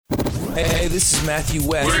Hey, this is Matthew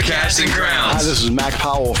West. We're Casting Crowns. Hi, this is Mac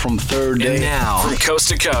Powell from Third Day. And now, from coast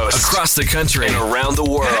to coast, across the country, and around the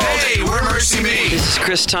world. Hey, we're Mercy Me. This is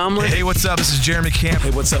Chris Tomlin. Hey, what's up? This is Jeremy Camp. Hey,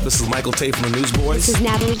 what's up? This is Michael Tate from the Newsboys. This is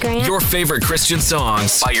Natalie Grant. Your favorite Christian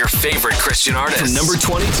songs by your favorite Christian artists. From number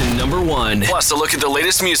 20 to number 1. Plus, a look at the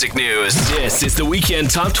latest music news. This is the Weekend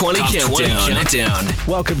Top 20 Countdown.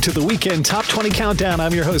 Welcome to the Weekend Top 20 Countdown.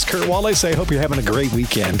 I'm your host, Kurt Wallace. I hope you're having a great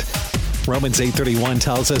weekend. Romans 8:31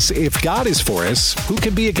 tells us, if God is for us, who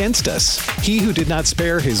can be against us? He who did not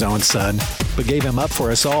spare his own son, but gave him up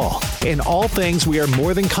for us all. In all things, we are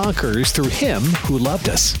more than conquerors through him who loved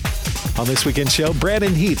us. On this weekend show,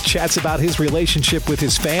 Brandon Heath chats about his relationship with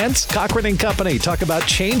his fans. Cochran and Company talk about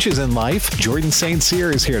changes in life. Jordan St.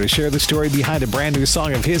 Cyr is here to share the story behind a brand new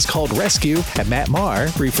song of his called Rescue. And Matt Maher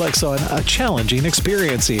reflects on a challenging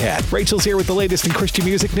experience he had. Rachel's here with the latest in Christian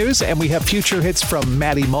music news, and we have future hits from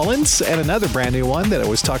Maddie Mullins and another brand new one that I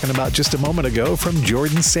was talking about just a moment ago from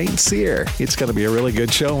Jordan St. Cyr. It's going to be a really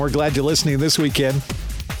good show, and we're glad you're listening this weekend.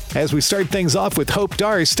 As we start things off with Hope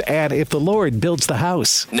Darst and If the Lord Builds the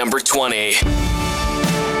House. Number 20.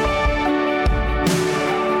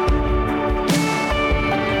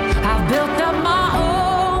 I've built up my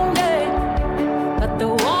own name, but the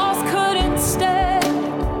walls couldn't stand.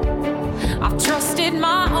 I've trusted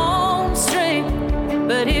my own strength,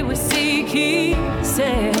 but it was seek, he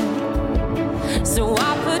said. So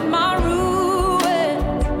I put my ruin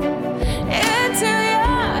into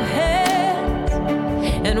your hands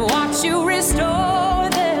and watch you restore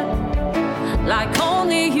them like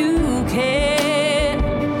only you can.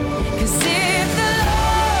 'Cause if the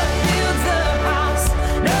Lord builds the house,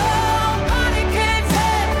 nobody can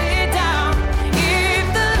tear it down. If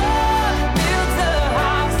the Lord builds the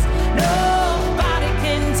house, nobody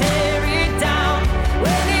can tear it down.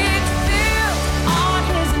 When it's built on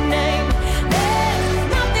his name, there's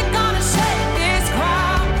nothing gonna shake this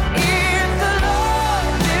ground. If the Lord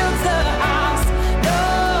builds the house,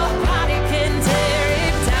 nobody can tear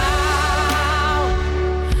it down.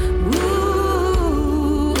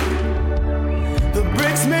 Ooh. The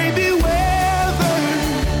bricks may be weathered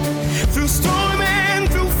through storm and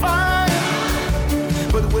through fire,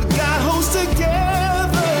 but what God holds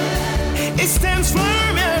together, it stands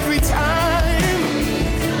firm every time.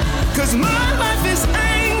 'Cause my life is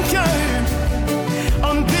anchored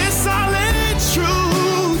on this solid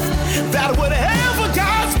truth, that whatever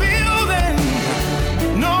God's building,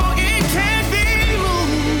 no, it can't be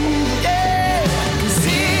moved. Yeah. 'Cause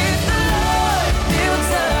if the Lord builds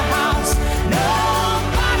the house,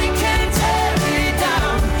 nobody can tear it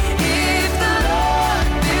down. If the Lord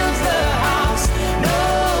builds the house,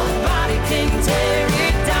 nobody can tear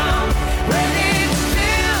it down. When it's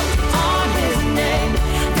built on his name,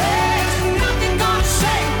 there's nothing gonna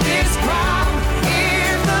shake this ground.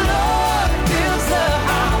 If the Lord builds the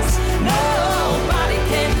house, nobody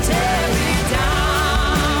can tear it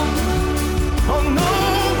down. Oh,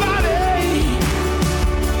 nobody.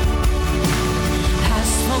 As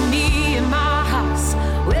for me and my house,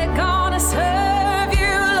 we're gonna serve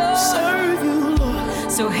you, Lord. Serve you,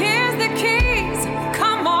 Lord. So here's the keys.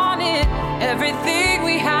 Come on in. Everything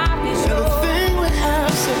we have is yours. Everything we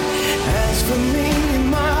have. So as for me and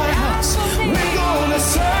my house, we're gonna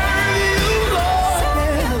serve you, Lord.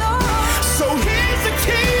 So here's the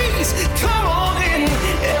keys. Come on in.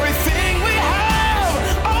 Everything we have.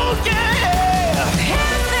 Oh, yeah.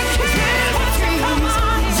 Here's the keys. Come on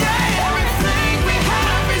in. Yeah, everything we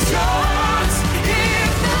have is yours.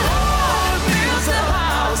 If the Lord builds the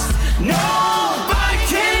house, nobody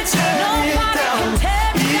can tear it down. If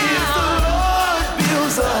the Lord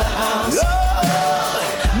builds the house,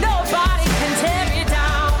 nobody can tear it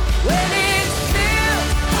down. When it's built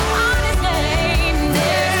on his name,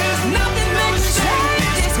 there's nothing that can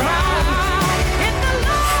shake this ground. If the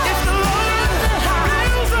Lord builds the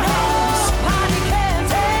house, nobody can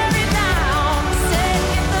tear it down. Say,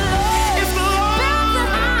 if the Lord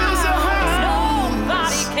builds the house,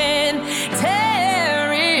 nobody can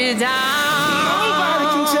tear it down. Nobody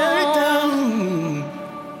can tear it down.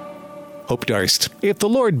 Hope Darst, If the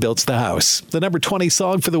Lord Builds the House, the number 20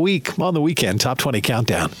 song for the week on the Weekend Top 20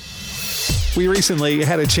 Countdown. We recently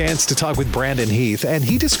had a chance to talk with Brandon Heath, and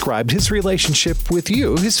he described his relationship with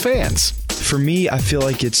you, his fans. For me, I feel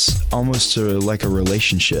like it's almost like a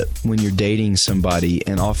relationship when you're dating somebody,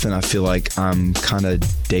 and often I feel like I'm kind of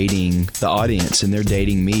dating the audience and they're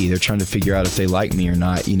dating me. They're trying to figure out if they like me or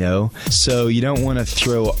not, you know? So you don't want to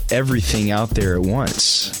throw everything out there at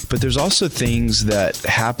once. But there's also things that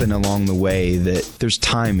happen along the way that there's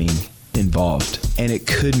timing involved, and it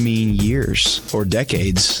could mean years or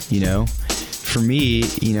decades, you know? for me,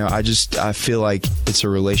 I feel like it's a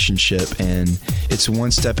relationship and it's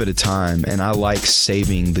one step at a time. And I like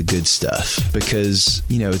saving the good stuff because,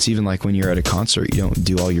 it's even like when you're at a concert, you don't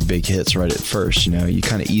do all your big hits right at first, you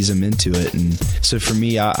kind of ease them into it. And so for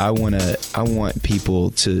me, I want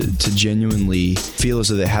people to genuinely feel as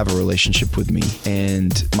though they have a relationship with me.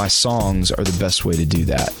 And my songs are the best way to do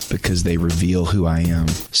that because they reveal who I am.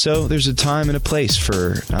 So there's a time and a place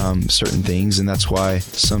for certain things. And that's why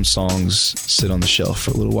some songs sit on the shelf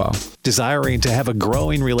for a little while. Desiring to have a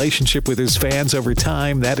growing relationship with his fans over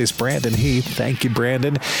time, that is Brandon Heath. Thank you,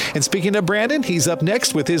 Brandon. And speaking of Brandon, he's up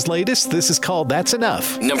next with his latest. This is called That's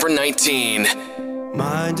Enough. Number 19.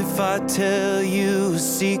 Mind if I tell you a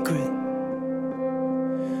secret?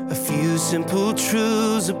 A few simple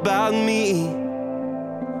truths about me.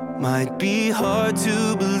 Might be hard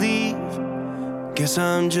to believe. Guess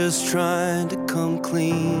I'm just trying to come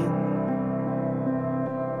clean.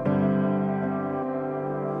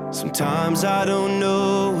 Sometimes I don't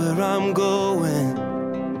know where I'm going.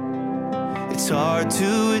 It's hard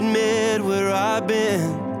to admit where I've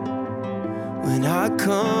been. When I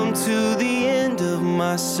come to the end of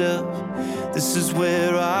myself, this is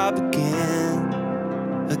where I begin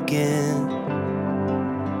again.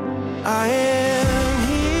 I am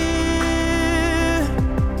here.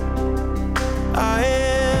 I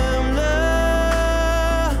am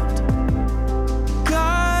loved.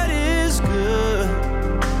 God is good,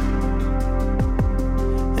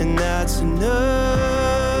 and that's enough.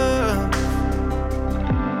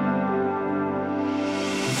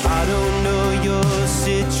 I don't know your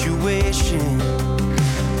situation,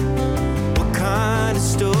 what kind of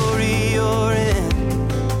story you're in.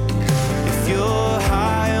 If you're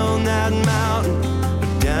high on that mountain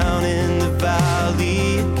or down in the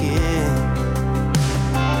valley again,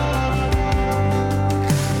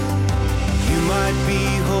 you might be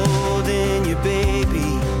holding your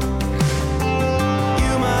baby,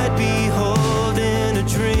 you might be holding a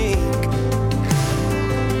drink,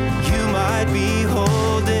 you might be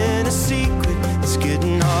holding a secret that's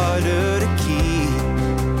getting harder to keep.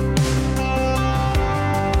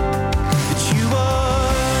 But you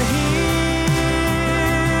are here,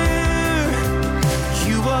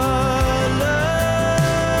 you are loved.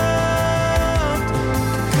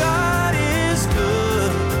 God is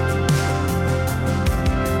good,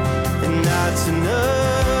 and that's enough.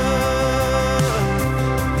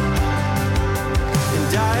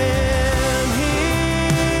 And I am here,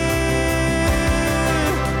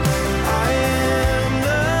 I am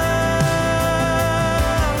loved.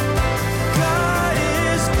 God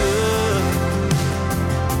is good,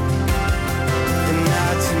 and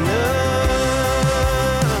that's enough.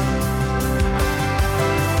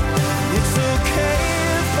 It's okay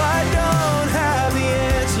if I don't have the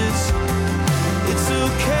answers. It's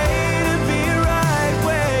okay to be right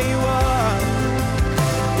where you are.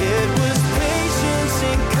 It was patience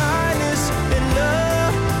and kindness and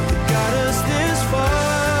love that got us this far.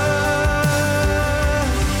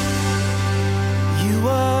 You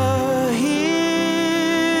are here,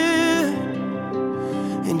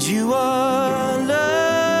 and you are loved.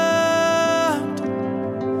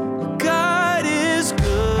 God is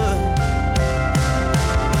good,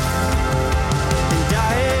 and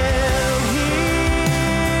I am here,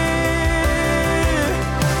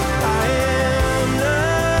 I am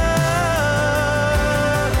loved.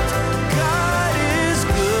 God is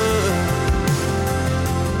good,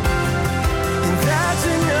 and that's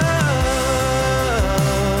enough.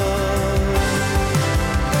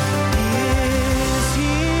 He is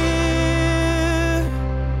here,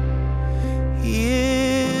 He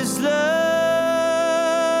is love.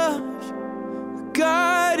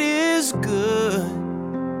 God is good,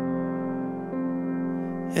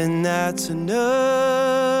 and that's enough.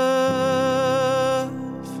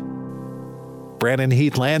 Brandon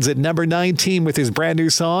Heath lands at number 19 with his brand new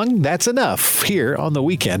song, That's Enough, here on the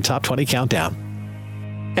Weekend Top 20 Countdown.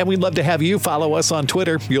 And we'd love to have you follow us on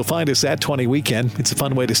Twitter. You'll find us at 20 Weekend. It's a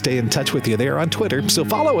fun way to stay in touch with you there on Twitter, so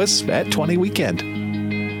follow us at 20 Weekend.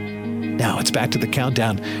 Now it's back to the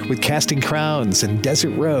countdown with Casting Crowns and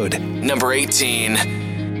Desert Road. Number 18.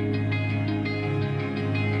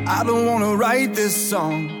 I don't want to write this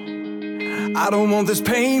song. I don't want this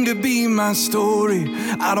pain to be my story.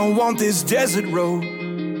 I don't want this desert road.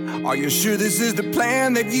 Are you sure this is the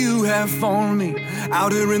plan that you have for me?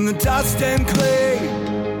 Out here in the dust and clay.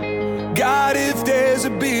 God, if there's a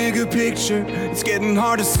bigger picture, it's getting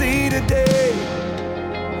hard to see today.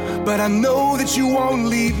 But I know that you won't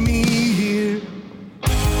leave me here.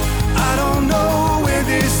 I don't know where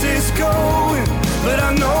this is going, but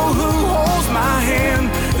I know who holds my hand.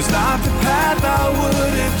 It's not the path I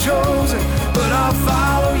would have chosen, but I'll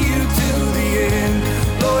follow you to the end.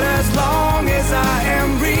 Lord, as long as I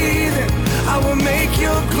am breathing, I will make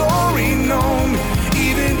your glory known,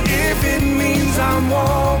 even if it means I'm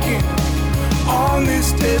walking on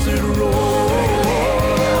this desert road.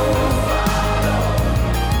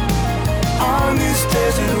 On this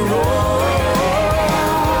desert road.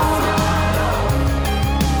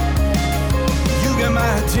 You got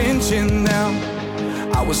my attention now.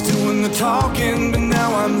 I was doing the talking, but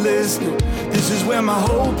now I'm listening. This is where my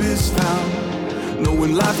hope is found.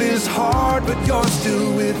 Knowing life is hard, but you're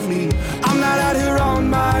still with me. I'm not out here on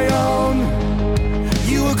my own.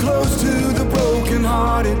 You were close to the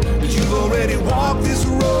brokenhearted, but you've already walked this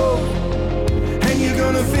road, and you're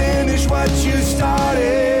gonna finish what you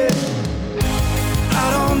started.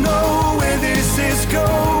 I don't know where this is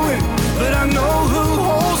going, but I know who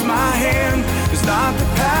holds my hand. It's not the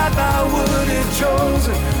path I would have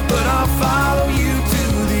chosen, but I'll follow you to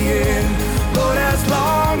the end. Lord, as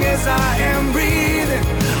long as I am breathing,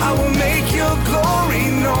 I will make your glory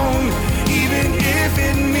known, even if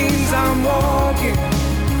it means I'm walking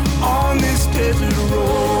on this desert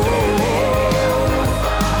road.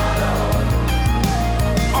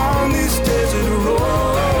 On this desert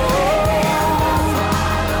road.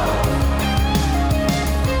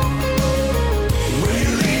 Where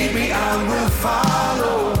you lead me, I will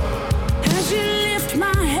follow. As you lift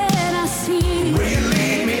my head, I see. Where you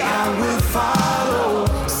lead me, I will follow.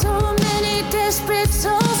 So many desperate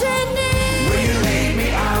souls in need. Where you lead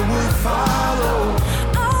me, I will follow.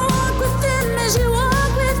 I'll walk with them as you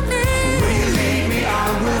walk with me. Where you lead me, I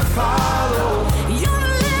will follow. You're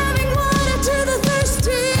the living water to the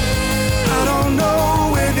thirsty. I don't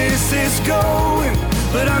know where this is going,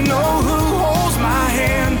 but I know who holds my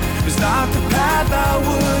hand. It's not the path I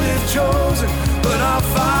would have chosen, but I'll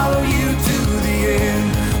follow you to the end.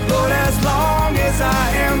 Lord, as long as I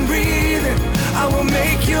am breathing, I will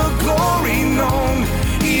make your glory known,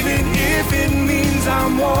 even if it means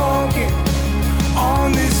I'm walking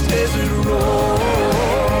on this desert road.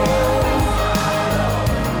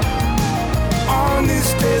 On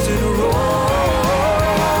this desert road.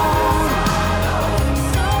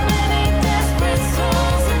 So many desperate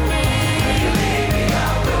souls in need. Where you lead me, I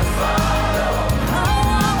will follow. I'll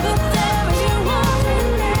walk with them as you walk with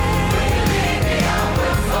me. Where you lead me, I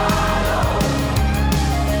will follow.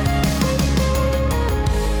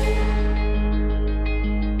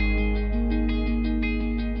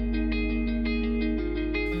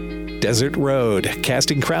 Desert Road,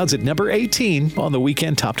 casting crowds at number 18 on the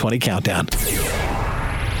Weekend Top 20 Countdown.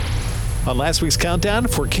 On last week's countdown,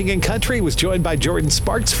 For King and Country was joined by Jordan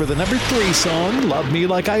Sparks for the number 3 song, Love Me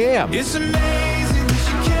Like I Am. It's amazing that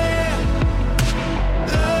you can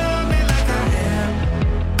love me like I am,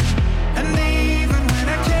 and even when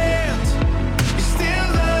I can't, you still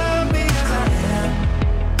love me as I am.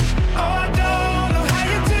 Oh, I don't know how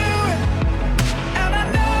you do it, and I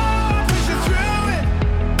know I push you through it.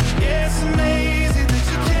 Yeah, it's amazing that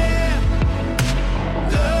you can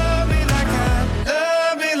love me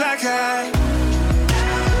like I.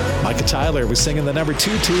 Micah Tyler was singing the number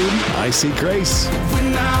 2 tune, I See Grace.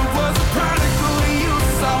 When I was a prodigal, you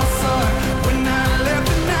saw sun. When I left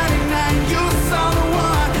the 99, you saw the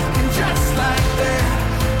one. And just like that,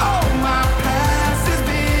 all my past has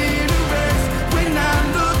been erased. When I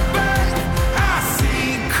look back, I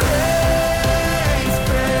see grace,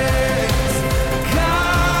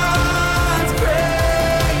 God's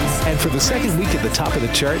grace. And for the second week at the top of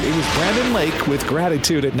the chart, it was Brandon Lake with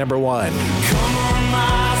Gratitude at number 1. Come on,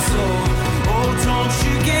 my soul. Oh, don't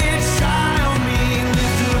you get shy on me.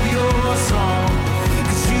 Lift up your song.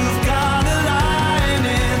 'Cause you've got a lion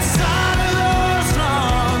inside of those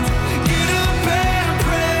lungs. Get up and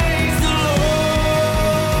praise the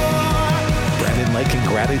Lord. Brandon Lake and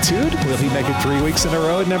Gratitude. Will he make it 3 weeks in a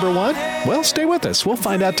row at number 1? Well, stay with us. We'll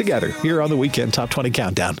find out together here on the Weekend Top 20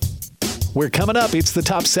 Countdown. We're coming up. It's the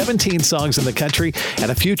top 17 songs in the country and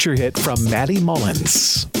a future hit from Maddie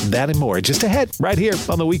Mullins. That and more just ahead right here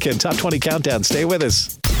on the Weekend Top 20 Countdown. Stay with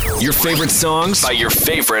us. Your favorite songs by your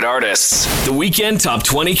favorite artists. The Weekend Top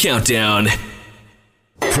 20 Countdown.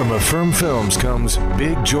 From Affirm Films comes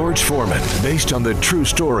Big George Foreman, based on the true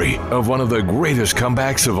story of one of the greatest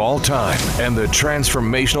comebacks of all time and the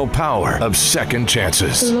transformational power of second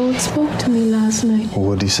chances. The Lord spoke to me last night.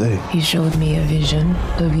 What'd he say? He showed me a vision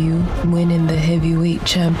of you winning the heavyweight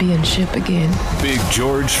championship again. Big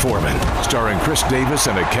George Foreman, starring Chris Davis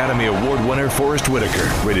and Academy Award winner Forrest Whitaker.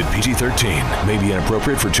 Rated PG-13. May be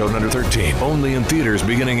inappropriate for children under 13. Only in theaters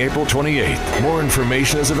beginning April 28th. More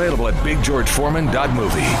information is available at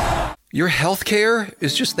BigGeorgeForeman.movie. Your healthcare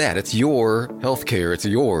is just that. It's your healthcare. It's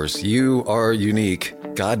yours. You are unique.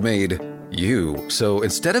 God made you. So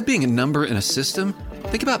instead of being a number in a system,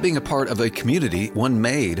 think about being a part of a community, one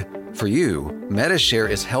made for you. MediShare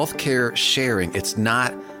is healthcare sharing. It's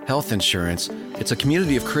not health insurance. It's a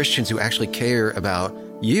community of Christians who actually care about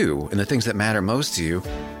you and the things that matter most to you,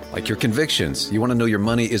 like your convictions. You want to know your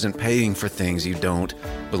money isn't paying for things you don't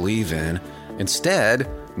believe in. Instead,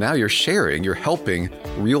 now you're sharing, you're helping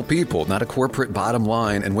real people, not a corporate bottom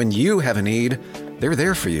line. And when you have a need, they're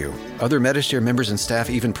there for you. Other MediShare members and staff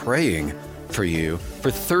even praying for you.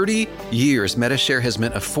 For 30 years, MediShare has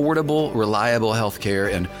meant affordable, reliable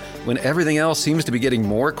healthcare. And when everything else seems to be getting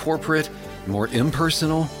more corporate, more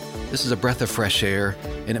impersonal, this is a breath of fresh air.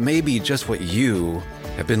 And it may be just what you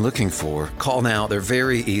have been looking for. Call now. They're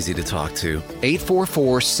very easy to talk to.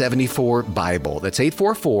 844-74-BIBLE. That's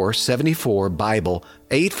 844-74-BIBLE.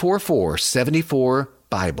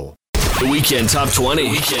 844-74-BIBLE. The Weekend Top 20.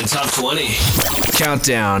 Weekend Top 20.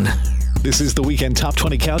 Countdown. This is the Weekend Top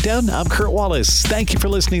 20 Countdown. I'm Kurt Wallace. Thank you for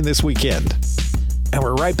listening this weekend. And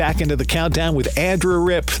we're right back into the countdown with Andrew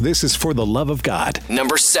Ripp. This is For the Love of God.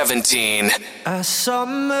 Number 17. I saw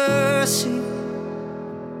mercy.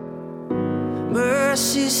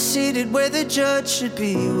 Mercy seated where the judge should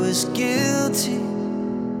be was guilty.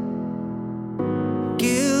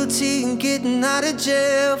 Guilty and getting out of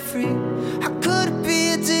jail free. How could it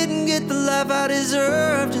be I didn't get the life I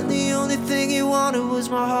deserved? And the only thing he wanted was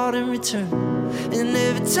my heart in return. And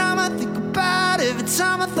every time I think about it, every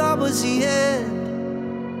time I thought was the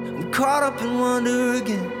end, I'm caught up in wonder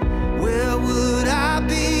again. Where would I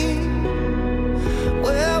be?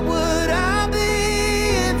 Where would I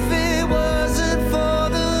be if it wasn't for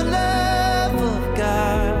the love of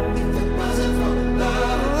God? If it wasn't for the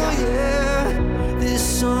love of God. Oh yeah, this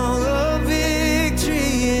song of victory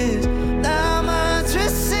is now mine to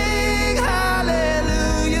sing.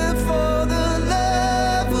 Hallelujah, for the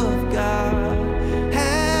love of God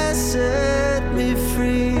has set me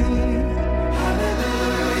free.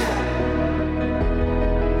 Hallelujah,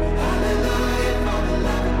 hallelujah, for the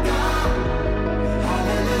love of God.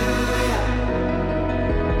 Hallelujah,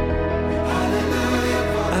 hallelujah,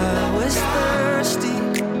 for the love of God. I was thirsty,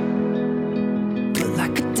 but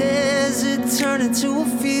like a desert turned into a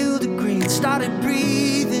field of green. Started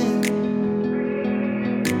breathing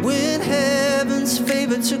when heaven's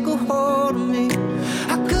favor took a hold of me.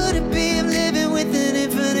 How could it be I'm living with an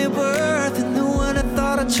infinite worth, and the one I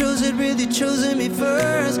thought I chose had really chosen me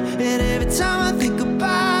first? And every time I think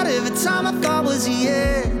about it, every time I thought was the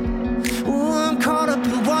end, oh, I'm caught up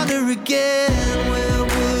in wonder again. Where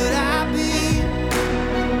would I be?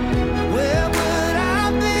 Where would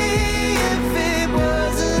I be if it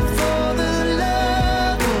wasn't for the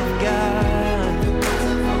love of God?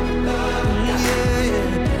 Yeah,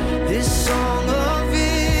 yeah. This song of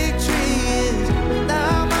victory is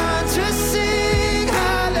now mine to sing.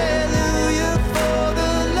 Hallelujah, for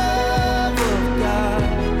the love of God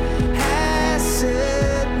has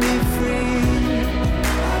set me free.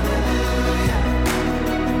 Hallelujah,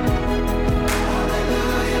 hallelujah, for the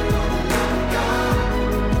love of God.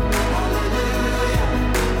 Hallelujah, hallelujah,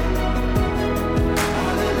 for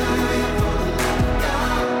the love of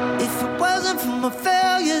God. If it wasn't for my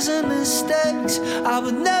failures and mistakes, I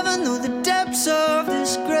would never know the depths of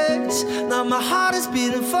this grace. Now my heart is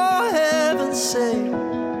beating for heaven's sake,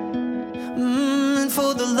 and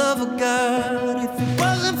for the love of God. If it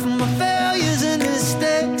wasn't for my failures and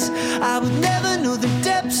mistakes, I would never know the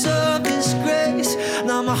depths of this grace.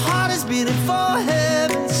 Now my heart is beating for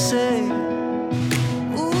heaven's sake.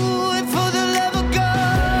 Ooh, and for the love of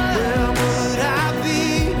God. Where would I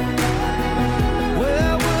be?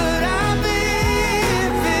 Where would I be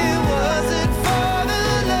if it wasn't for the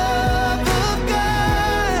love of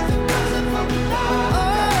God?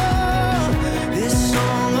 Oh, this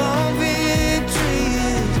song of victory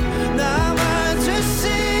is now mine to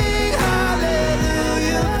sing.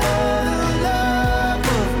 Hallelujah, for the love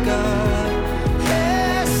of God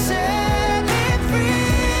has set me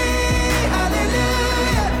free.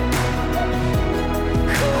 Hallelujah.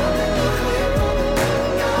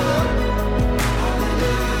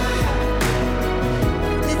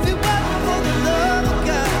 If it wasn't for the love of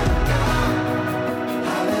God,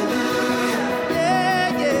 hallelujah,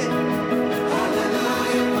 yeah, yeah,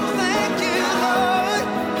 hallelujah, thank you, Lord,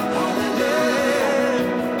 hallelujah,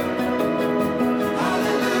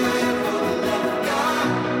 hallelujah, for the love of God,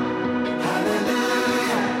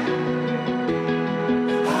 hallelujah,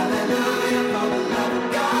 hallelujah, for the love of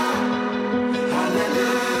God,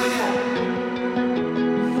 hallelujah,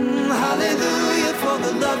 hallelujah, for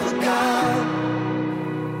the love of God.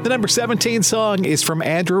 The number 17 song is from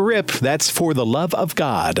Andrew Ripp. That's For the Love of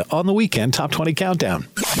God on the Weekend Top 20 Countdown.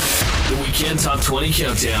 The Weekend Top 20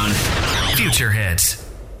 Countdown. Future hits.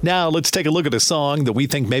 Now, let's take a look at a song that we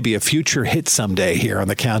think may be a future hit someday here on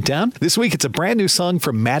the Countdown. This week, it's a brand new song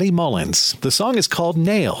from Maddie Mullins. The song is called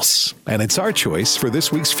Nails, and it's our choice for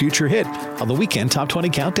this week's future hit on the Weekend Top 20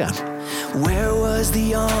 Countdown. Where was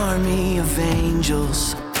the army of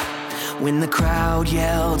angels when the crowd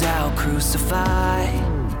yelled out, crucify?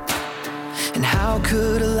 And how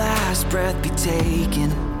could a last breath be taken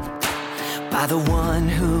by the one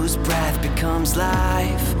whose breath becomes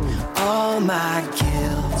life? All my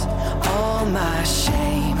guilt, all my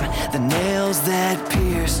shame, the nails that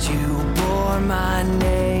pierced you bore my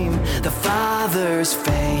name. The Father's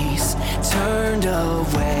face turned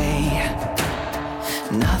away.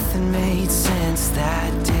 Nothing made sense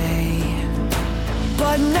that day.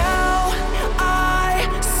 But now I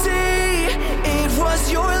see it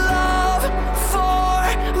was your love for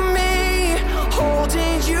me,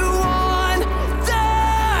 holding you on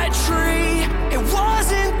that tree. It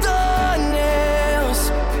wasn't the nails.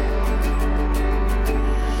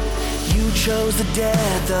 You chose the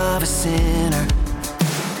death of a sinner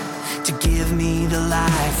to give me the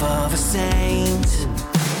life of a saint.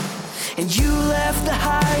 And you left the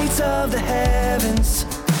heights of the heavens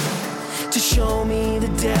to show me the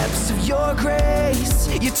depths of your grace.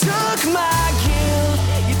 You took my guilt,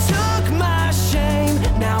 you took my shame.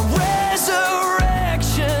 Now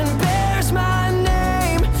resurrection bears my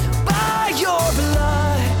name. By your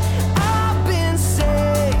blood, I've been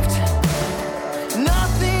saved.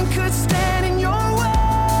 Nothing could stand in your way.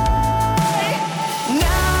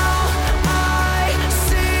 Now I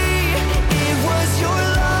see it was your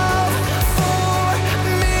love for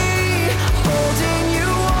me, holding you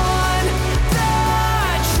on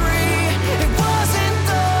that tree. It wasn't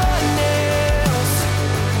the nails.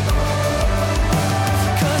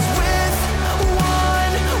 'Cause with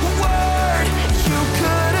one word you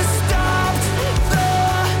could have stopped the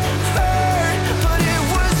hurt, but it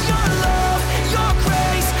was your love, your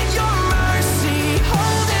grace, your mercy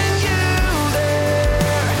holding you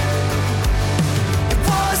there. It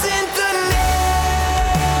wasn't the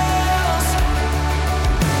nails.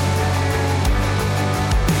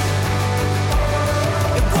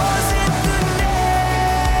 It wasn't the nails.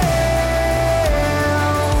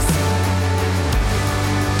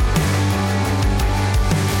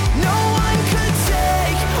 No one could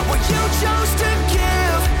take what you chose to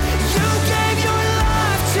give. You gave your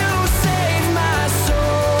life to save my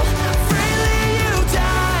soul. Freely you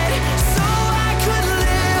died so I could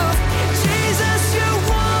live. Jesus, you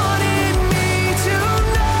wanted me to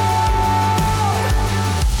know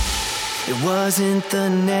it wasn't the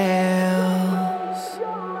nails.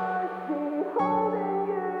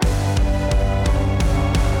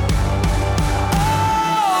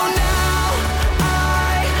 Oh, now I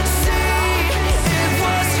see it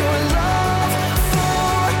was your love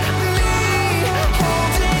for me,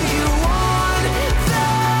 holding you on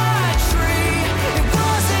that tree. It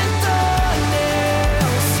wasn't the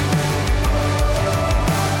nails.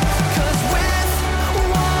 'Cause with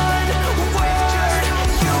one word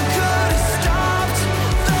you could have stopped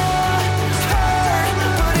the hurt,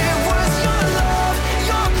 but it was your love,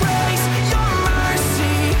 your grace, your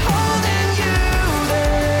mercy holding you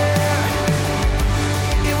there.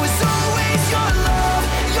 It was always your love,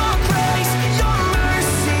 your grace, your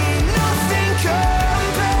mercy. Nothing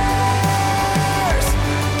compares.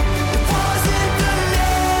 It wasn't the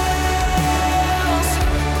nails.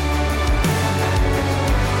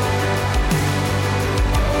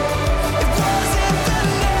 It wasn't the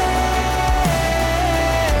nails.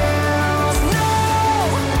 No,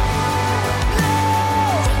 no.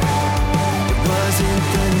 It wasn't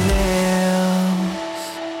the nails.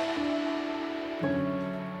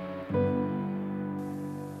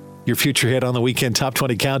 Your future hit on the Weekend Top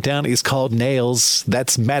 20 Countdown is called Nails.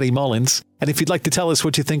 That's Maddie Mullins. And if you'd like to tell us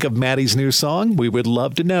what you think of Maddie's new song, we would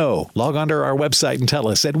love to know. Log on to our website and tell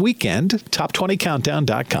us at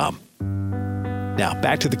weekendtop20countdown.com. Now,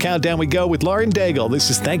 back to the countdown we go with Lauren Daigle. This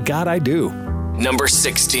is Thank God I Do. Number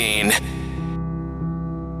 16.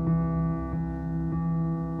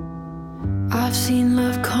 I've seen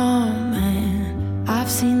love come and I've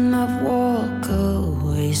seen love walk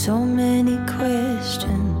away. So many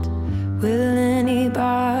questions. Will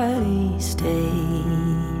anybody stay?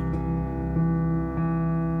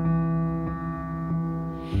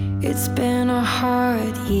 It's been a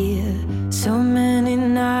hard year. So many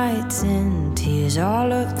nights and tears.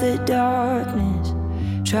 All of the darkness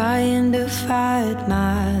trying to fight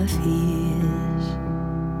my fears.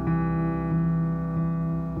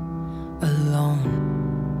 Alone,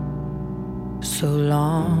 so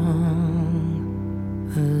long,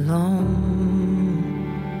 alone.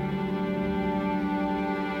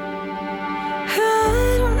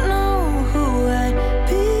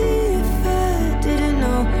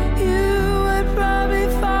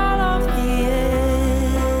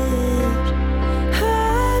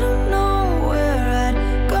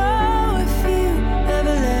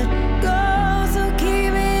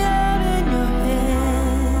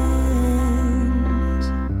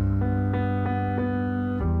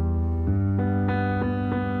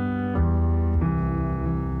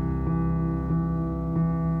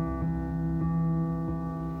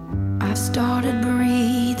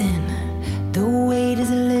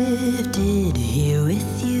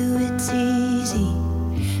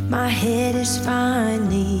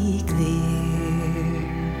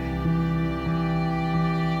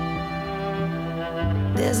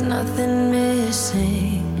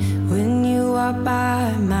 missing when you are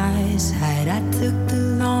by my side. I took the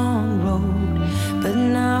long road, but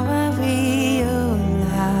now I realize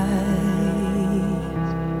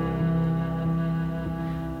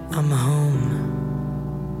I'm home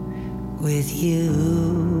with you.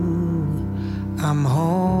 I'm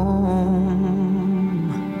home.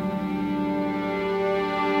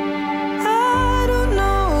 I don't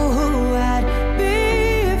know who I'd be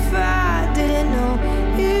if I didn't know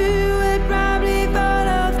you had probably thought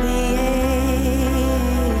of the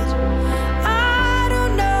edge. I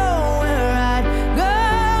don't know where I'd go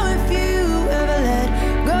if you ever let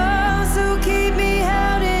go, so keep me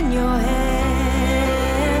held in your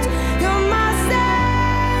hands. You're my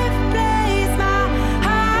safe place, my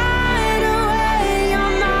hideaway.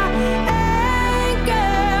 You're my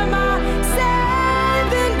anchor, my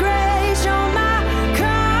saving grace. You're my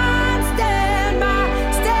constant, my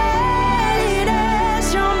steadiness.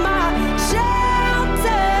 You're my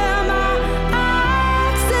shelter, my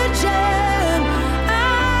oxygen. I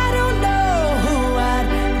don't know who I'd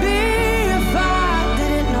be if I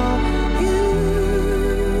didn't know you.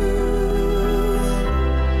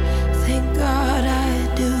 Thank God I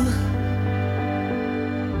do.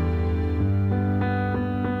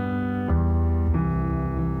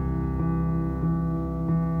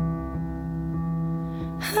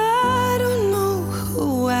 I don't know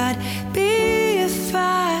who I'd be if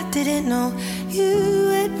I didn't know you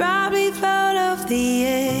had probably thought of the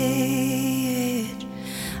edge.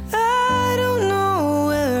 I don't know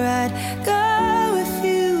where I'd go if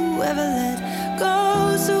you ever let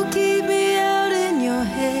go, so keep me out in your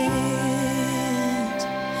hands.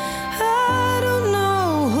 I don't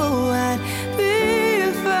know who I'd be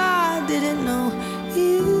if I didn't know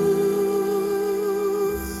you.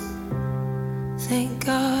 Thank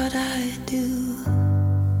God I do.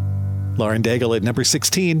 Lauren Daigle at number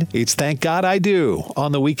 16. It's Thank God I Do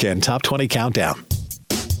on the Weekend Top 20 Countdown.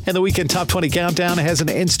 And the Weekend Top 20 Countdown has an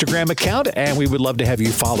Instagram account, and we would love to have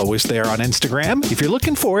you follow us there on Instagram. If you're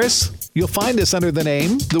looking for us, you'll find us under the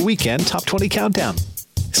name The Weekend Top 20 Countdown.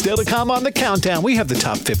 Still to come on the countdown, we have the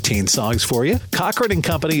top 15 songs for you. Cochran and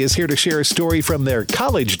Company is here to share a story from their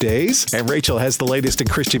college days. And Rachel has the latest in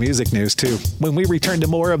Christian music news, too, when we return to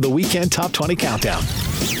more of the Weekend Top 20 Countdown.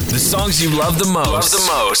 The songs you love the most.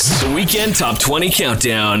 The Weekend Top 20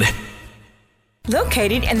 Countdown.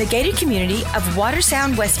 Located in the gated community of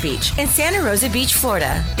Watersound West Beach in Santa Rosa Beach,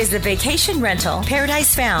 Florida, is the vacation rental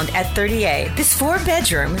Paradise Found at 30A. This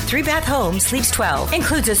 4-bedroom, 3-bath home sleeps 12.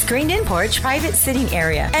 Includes a screened-in porch, private sitting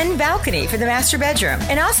area, and balcony for the master bedroom.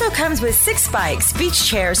 And also comes with 6 bikes, beach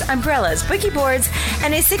chairs, umbrellas, boogie boards,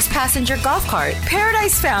 and a 6-passenger golf cart.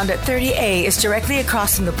 Paradise Found at 30A is directly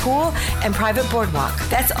across from the pool and private boardwalk.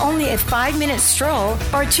 That's only a 5-minute stroll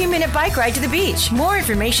or a 2-minute bike ride to the beach. More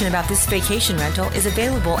information about this vacation rental is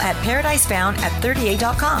available at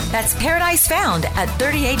paradisefound@30a.com. That's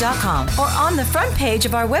paradisefound@30a.com, or on the front page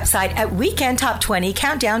of our website at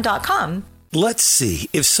weekendtop20countdown.com. Let's see.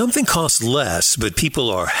 If something costs less, but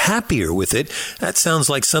people are happier with it, that sounds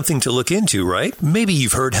like something to look into, right? Maybe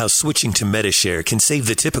you've heard how switching to Medishare can save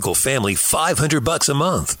the typical family $500 a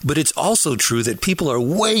month. But it's also true that people are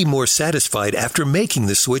way more satisfied after making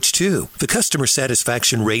the switch, too. The customer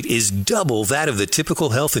satisfaction rate is double that of the typical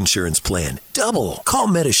health insurance plan. Double. Call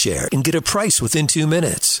Medishare and get a price within 2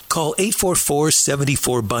 minutes. Call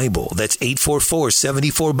 844-74-BIBLE. That's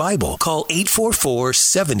 844-74-BIBLE. Call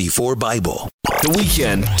 844-74-BIBLE. The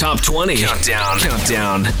Weekend Top 20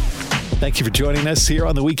 Countdown. Thank you for joining us here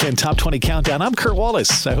on the Weekend Top 20 Countdown. I'm Kurt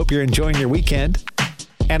Wallace. I hope you're enjoying your weekend.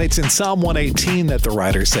 And it's in Psalm 118 that the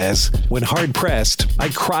writer says, "When hard pressed, I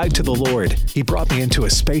cried to the Lord. He brought me into a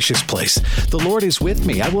spacious place. The Lord is with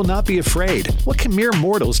me. I will not be afraid. What can mere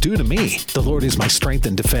mortals do to me? The Lord is my strength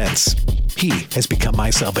and defense. He has become my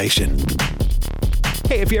salvation."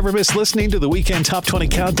 Hey, if you ever missed listening to the Weekend Top 20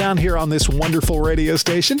 Countdown here on this wonderful radio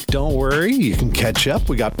station, don't worry, you can catch up.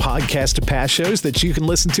 We got podcasts of past shows that you can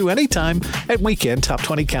listen to anytime at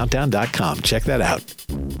weekendtop20countdown.com. Check that out.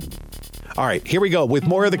 All right, here we go with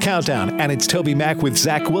more of the countdown, and it's Toby Mac with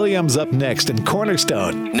Zach Williams up next in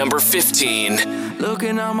Cornerstone. Number 15.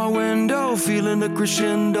 Looking out my window, feeling the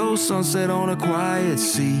crescendo, sunset on a quiet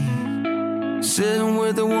sea. Sitting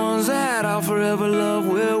with the ones that I'll forever love,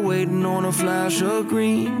 we're waiting on a flash of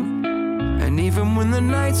green. And even when the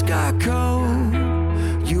nights got cold,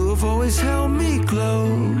 you have always held me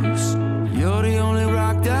close. You're the only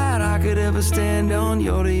rock that I could ever stand on.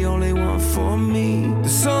 You're the only one for me. The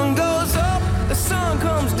sun goes up, the sun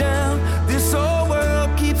comes down. This whole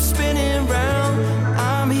world keeps spinning round.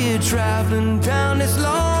 I'm here traveling down this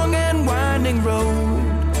long and winding road.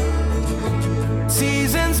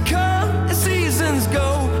 Seasons come and seasons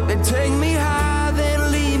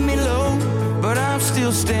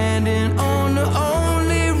standing on the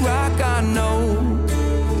only rock I know.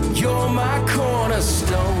 You're my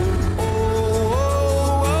cornerstone. Oh,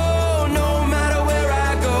 oh, oh, no matter where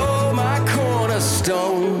I go, my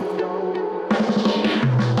cornerstone.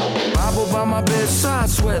 Bible by my bedside,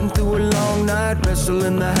 sweating through a long night,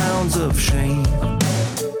 wrestling the hounds of shame.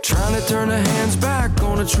 Trying to turn the hands back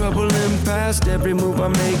on a troubling past, every move I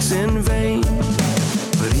make's in vain.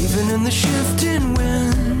 But even in the shifting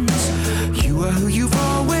winds, you are who you've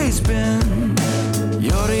always been.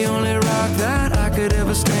 You're the only rock that I could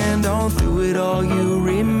ever stand on. Through it all you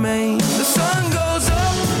remain. The sun goes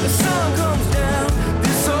up, the sun comes down.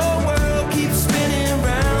 This whole world keeps spinning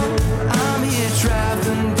round. I'm here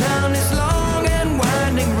traveling down this long and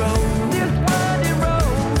winding road.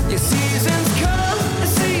 Your seasons come, the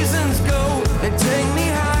seasons go. They take me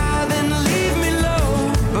high, then leave me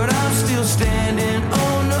low. But I'm still standing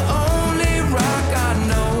on the only rock I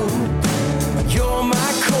know. You're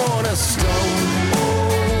my cornerstone. Oh,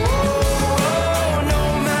 oh, oh, no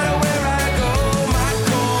matter where I go, my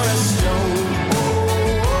cornerstone.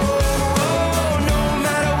 Oh, oh, oh, no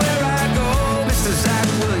matter where I go, Mr. Zach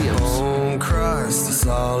Williams. On Christ, the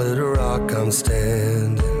solid rock I'm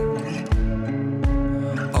standing.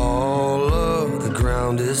 All of the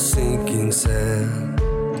ground is sinking sand.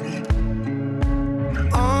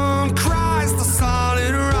 On Christ, the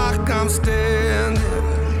solid rock I'm standing.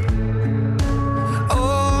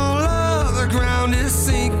 All of the ground is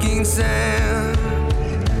sinking sand.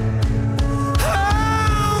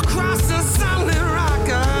 Oh, Christ, the solid rock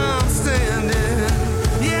I'm standing.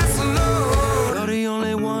 Yes, Lord. You're the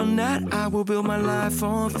only one that I will build my life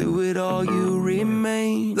on. Through it all you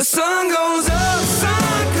remain. The sun goes up,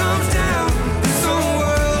 sun comes down. This whole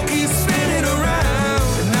world keeps spinning around.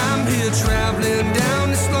 And I'm here traveling down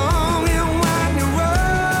this long and winding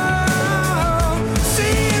road.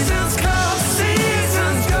 Seasons come,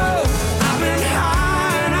 seasons go. I've been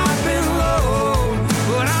high and I've been low.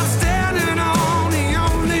 But I'm standing on the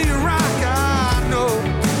only rock I know.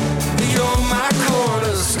 You're my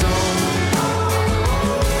cornerstone.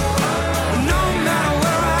 No matter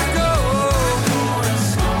where I go.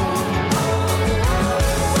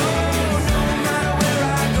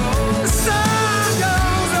 The sun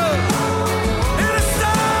goes up and the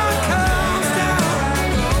sun comes down.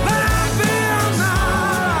 But I build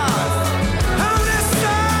my life on this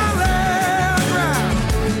solid ground.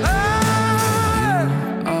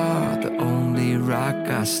 Oh, the only rock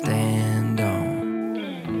I stand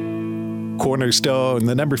on. Cornerstone,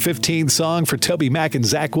 the number 15 song for Toby Mac and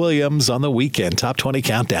Zach Williams on the Weekend Top 20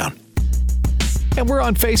 Countdown. And we're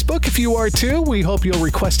on Facebook. If you are too, we hope you'll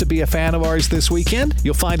request to be a fan of ours this weekend.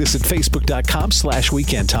 You'll find us at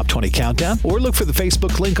facebook.com/Weekend Top 20 Countdown, or look for the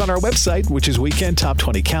Facebook link on our website, which is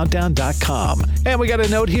weekendtop20countdown.com. And we got a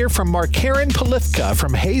note here from Markaren Polifka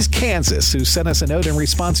from Hayes, Kansas, who sent us a note in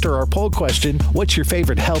response to our poll question, what's your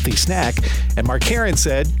favorite healthy snack? And Markaren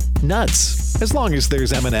said, nuts, as long as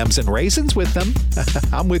there's M&Ms and raisins with them.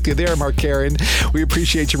 I'm with you there, Markaren. We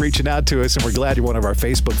appreciate you reaching out to us, and we're glad you're one of our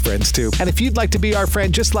Facebook friends too. And if you'd like to be our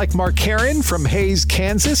friend just like Markaren from Hayes,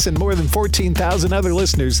 Kansas, and more than 14,000 other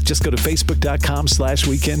listeners, just go to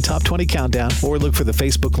facebook.com/Weekend Top 20 Countdown, or look for the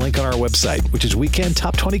Facebook link on our website, which is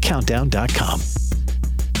weekendtop20countdown.com.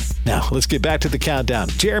 Now, let's get back to the countdown.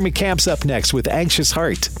 Jeremy Camp's up next with Anxious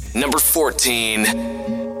Heart. Number 14.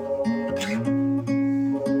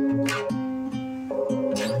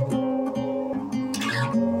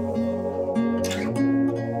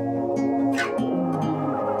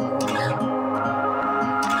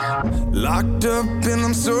 Locked up and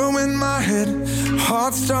I'm so in my head.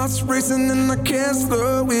 Heart starts racing and I can't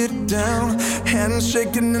slow it down. Hands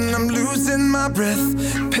shaking and I'm losing my breath.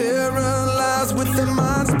 Paralyzed with the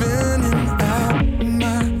mind spinning out.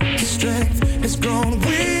 My strength has grown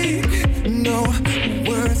weak. No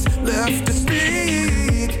words left to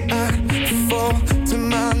speak. I fall to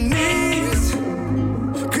my knees,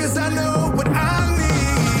 'cause I know what I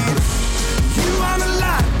need. You are the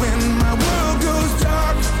light when my world goes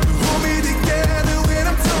dark. Hold me together when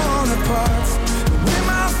I'm torn apart. When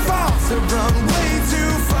my thoughts have run way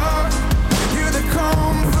too far, you're the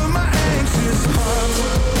calm for my anxious heart.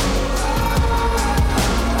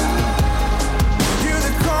 You're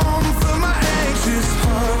the calm for my anxious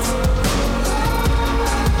heart.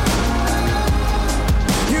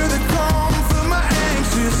 You're the calm for my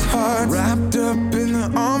anxious heart. Wrapped up in the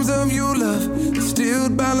arms of your love,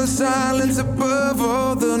 stilled by the silence above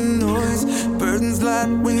all the noise. Burdens light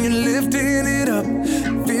when you're lifting it up.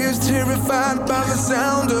 Fears terrified by the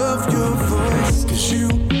sound of your voice. 'Cause you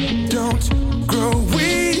don't grow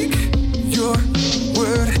weak. Your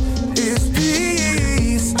word is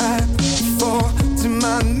peace. I fall to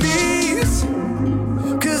my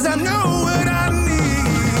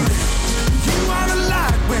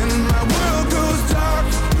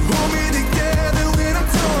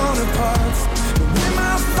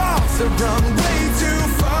have run way too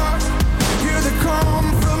far. You're the calm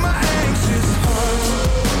for my anxious heart.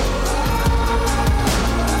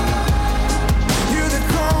 You're the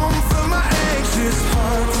calm for my anxious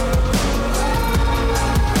heart.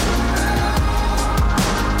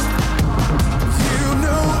 You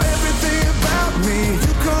know everything about me.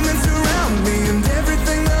 You come and surround me, and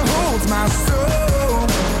everything that holds my soul.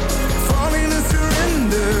 Falling to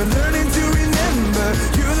surrender, learning to remember.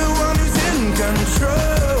 You're the one who's in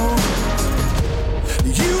control.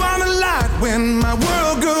 You are the light when my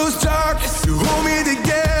world goes dark. You hold me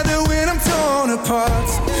together when I'm torn apart.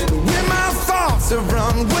 When my thoughts have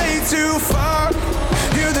run way too far,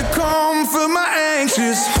 you're the calm for my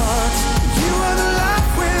anxious heart. You are the light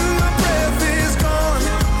when my breath is gone.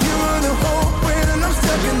 You are the hope when I'm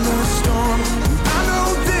stuck in the storm. I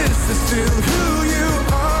know this is still who you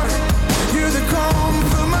are. You're the calm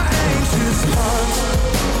for my anxious heart.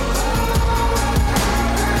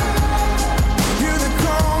 You're the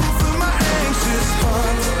calm for my anxious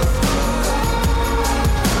heart.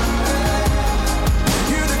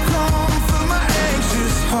 You're the calm for my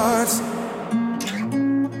anxious heart.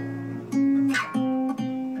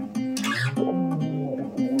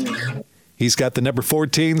 He's got the number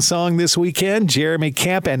 14 song this weekend, Jeremy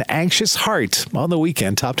Camp and Anxious Heart on the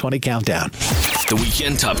Weekend Top 20 Countdown. The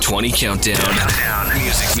Weekend Top 20 Countdown.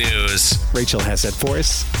 Music news. Rachel has that for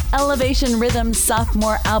us. Elevation Rhythm's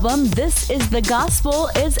sophomore album, This Is the Gospel,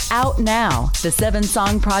 is out now. The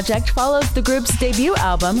 7-song project follows the group's debut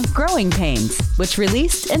album, Growing Pains, which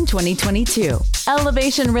released in 2022.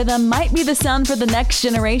 Elevation Rhythm might be the sound for the next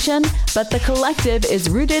generation, but the collective is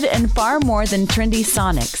rooted in far more than trendy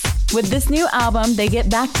sonics. With this new album, they get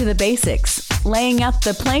back to the basics, laying out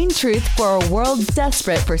the plain truth for a world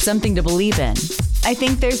desperate for something to believe in. I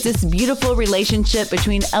think there's this beautiful relationship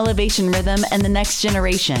between Elevation Rhythm and the next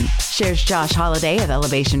generation, shares Josh Holiday of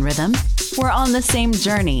Elevation Rhythm. We're on the same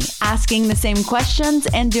journey, asking the same questions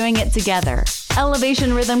and doing it together.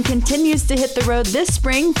 Elevation Rhythm continues to hit the road this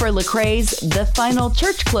spring for Lecrae's The Final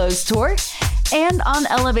Church Close tour and on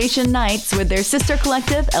Elevation Nights with their sister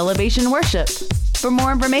collective, Elevation Worship. For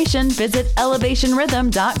more information, visit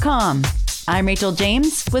elevationrhythm.com. I'm Rachel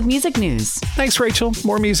James with Music News. Thanks, Rachel.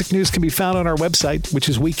 More music news can be found on our website, which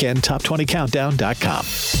is weekendtop20countdown.com.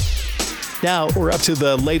 Now we're up to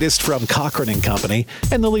the latest from Cochran & Company,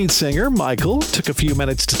 and the lead singer, Michael, took a few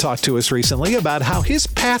minutes to talk to us recently about how his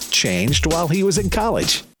path changed while he was in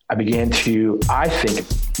college. I began to, I think,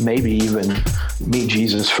 maybe even meet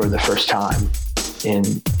Jesus for the first time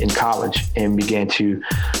in college, and began to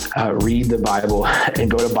read the Bible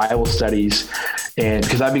and go to Bible studies. And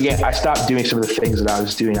because I stopped doing some of the things that I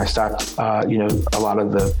was doing. I stopped, a lot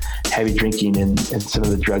of the heavy drinking and some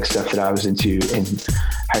of the drug stuff that I was into in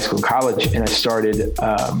high school and college. And I started,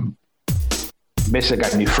 basically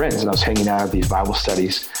got new friends, and I was hanging out at these Bible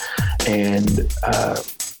studies, and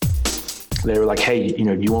they were like, "Hey,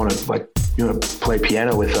 you want to play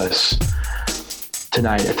piano with us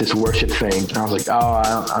tonight at this worship thing?" And I was like, "Oh,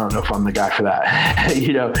 I don't know if I'm the guy for that,"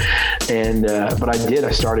 And but I did.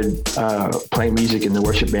 I started playing music in the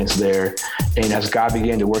worship bands there, and as God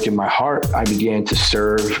began to work in my heart, I began to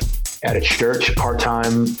serve at a church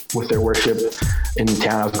part-time with their worship in the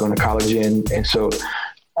town I was going to college in. And so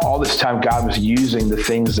all this time, God was using the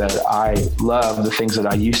things that I love, the things that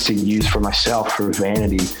I used to use for myself, for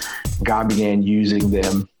vanity. God began using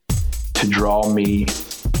them to draw me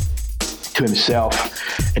to himself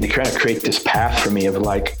and to kind of create this path for me of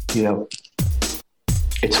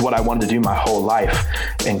it's what I wanted to do my whole life.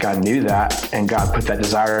 And God knew that, and God put that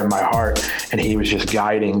desire in my heart, and he was just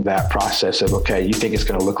guiding that process of, okay, you think it's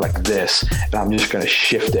going to look like this, and I'm just going to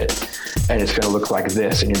shift it, and it's going to look like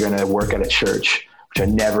this, and you're going to work at a church, which I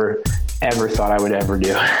never, ever thought I would ever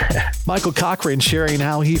do. Michael Cochran sharing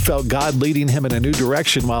how he felt God leading him in a new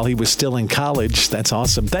direction while he was still in college. That's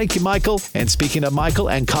awesome. Thank you, Michael. And speaking of Michael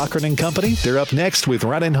and Cochran & Company, they're up next with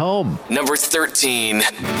Running Home. Number 13.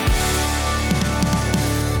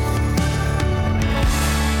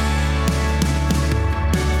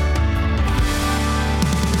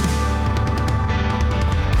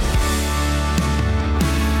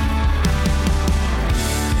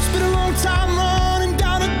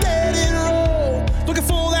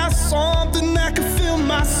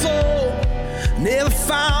 Never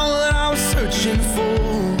found what I was searching for.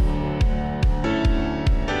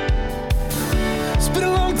 It's been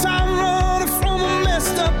a long time running from a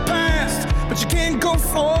messed up past, but you can't go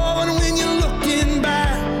forward when you're looking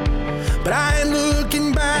back. But I ain't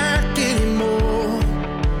looking back anymore.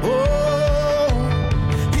 Oh,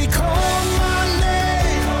 he called my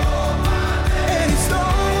name, and he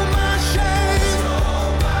stole my shame.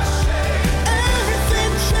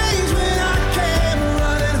 Everything changed when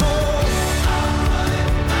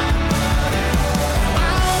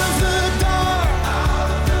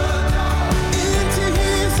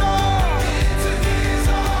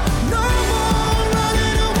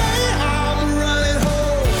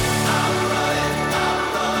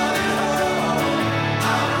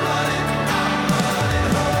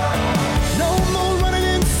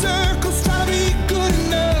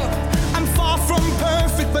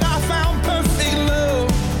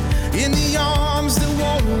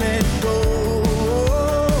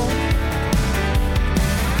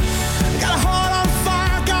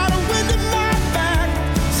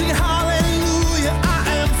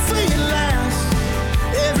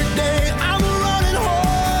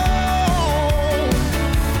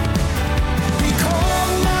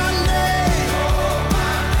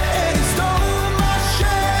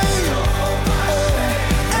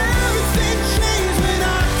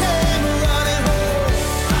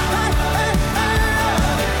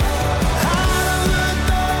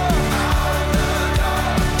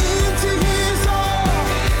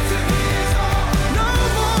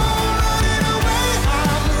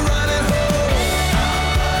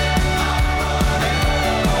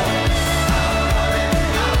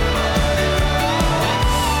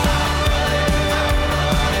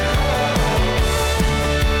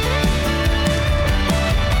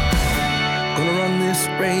this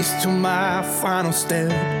race to my final step.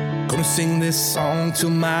 Gonna sing this song till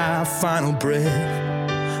my final breath.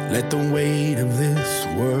 Let the weight of this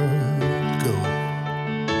world go.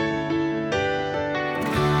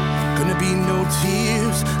 Gonna be no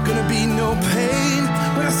tears, gonna be no pain.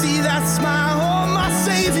 When I see that smile on my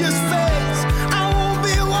Savior's face, I won't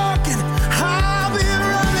be walking, I'll be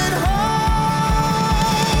running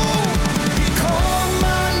home. He called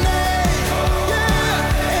my name,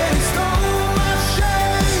 yeah, and he stole my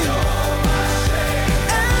shame.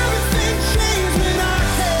 Everything changed when I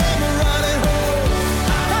came running home.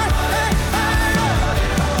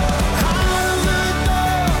 Out of the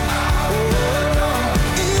door,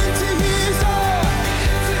 into his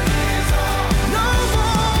arms. No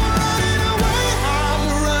more running away, I'm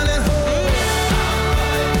running home.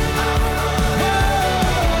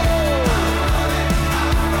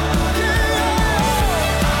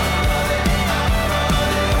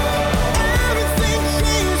 Everything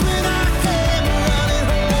changed when I came running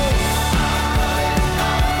home.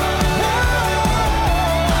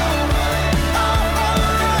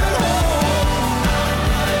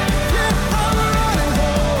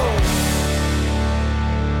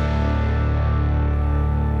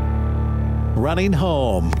 Running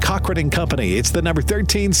Home, Cochran and Company. It's the number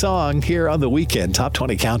 13 song here on the Weekend Top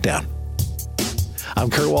 20 Countdown. I'm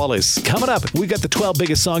Kurt Wallace. Coming up, we got the 12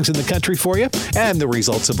 biggest songs in the country for you and the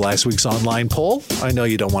results of last week's online poll. I know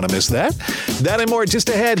you don't want to miss that. That and more just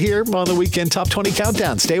ahead here on the Weekend Top 20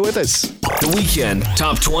 Countdown. Stay with us. The Weekend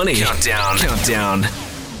Top 20 Countdown.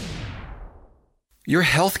 Your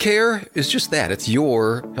healthcare is just that. It's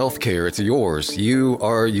your healthcare. It's yours. You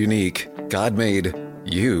are unique. God made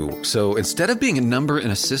you. So instead of being a number in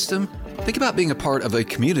a system, think about being a part of a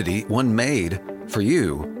community, one made for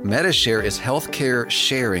you. MediShare is healthcare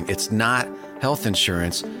sharing. It's not health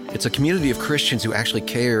insurance. It's a community of Christians who actually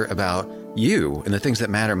care about you and the things that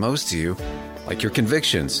matter most to you, like your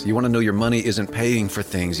convictions. You want to know your money isn't paying for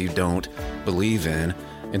things you don't believe in.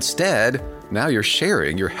 Instead, now you're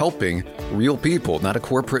sharing, you're helping real people, not a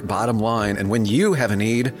corporate bottom line. And when you have a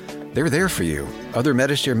need, they're there for you. Other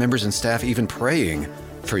MediShare members and staff even praying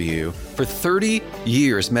for you. For 30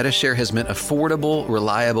 years, MediShare has meant affordable,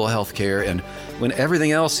 reliable healthcare. And when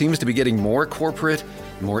everything else seems to be getting more corporate,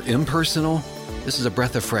 more impersonal, this is a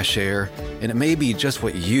breath of fresh air. And it may be just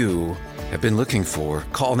what you have been looking for.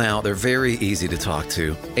 Call now. They're very easy to talk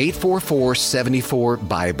to.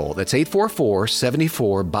 844-74-BIBLE. That's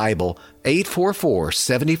 844-74-BIBLE.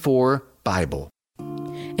 844-74-BIBLE.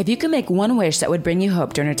 If you could make one wish that would bring you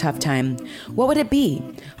hope during a tough time, what would it be?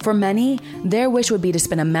 For many, their wish would be to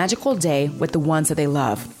spend a magical day with the ones that they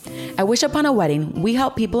love. At Wish Upon a Wedding, we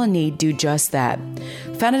help people in need do just that.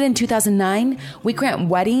 Founded in 2009, we grant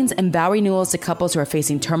weddings and vow renewals to couples who are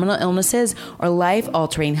facing terminal illnesses or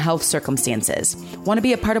life-altering health circumstances. Want to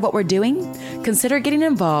be a part of what we're doing? Consider getting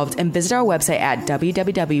involved and visit our website at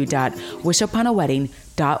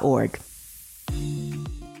www.wishuponawedding.org.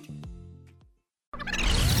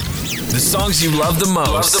 The songs you love the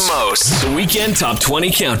most. The Weekend Top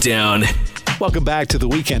 20 Countdown. Welcome back to the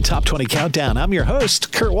Weekend Top 20 Countdown. I'm your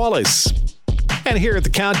host, Kurt Wallace. And here at the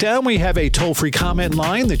Countdown, we have a toll-free comment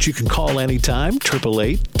line that you can call anytime.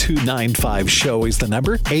 888-295-SHOW is the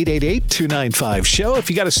number. 888-295-SHOW. If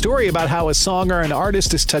you got a story about how a song or an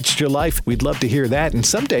artist has touched your life, we'd love to hear that. And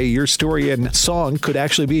someday your story and song could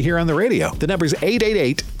actually be here on the radio. The number is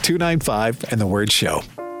 888-295 and the word SHOW.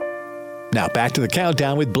 Now back to the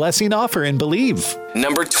Countdown with Blessing Offer and Believe.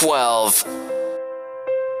 Number 12.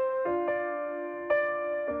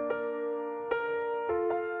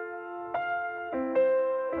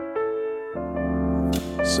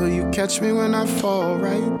 So you catch me when I fall,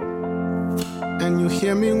 right? And you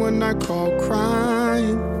hear me when I call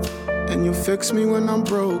crying. And you fix me when I'm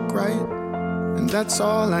broke, right? And that's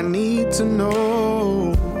all I need to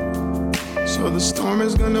know. So the storm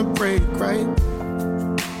is gonna break, right?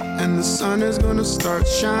 And the sun is gonna start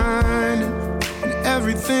shining, and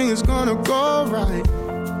everything is gonna go right.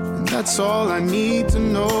 And that's all I need to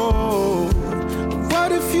know. But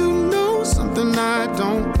what if you know something I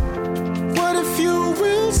don't? What if you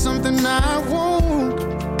will something I won't?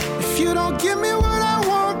 If you don't give me what I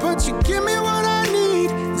want, but you give me what I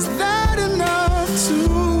need, is that enough to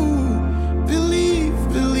believe,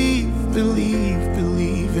 believe, believe,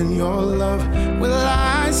 believe in your love? Will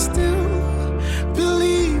I still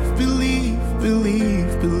believe, believe,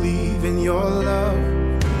 believe, believe in your love?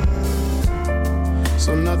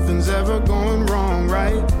 So nothing's ever going wrong,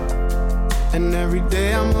 right? And every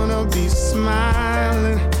day I'm gonna be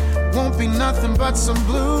smiling. Won't be nothing but some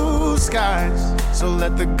blue skies. So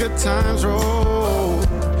let the good times roll.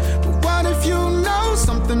 But what if you know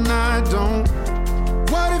something I don't?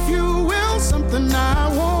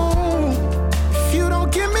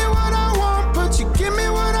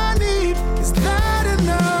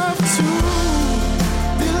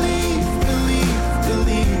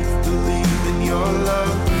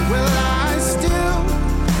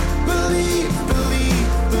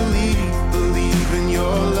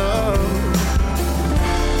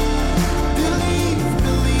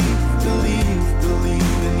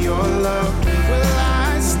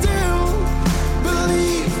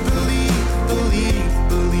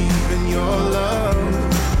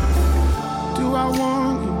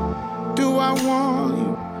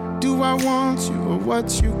 I want you or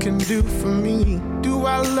what you can do for me. Do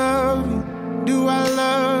I love you? Do I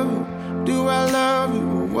love you? Do I love you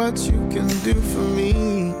or what you can do for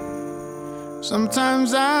me?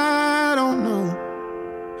 Sometimes I don't know,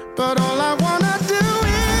 but all I wanna do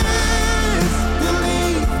is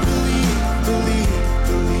believe, believe, believe,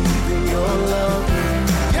 believe in your love.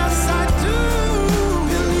 Yes, I do.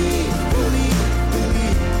 Believe, believe,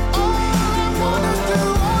 believe. All I wanna do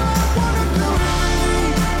is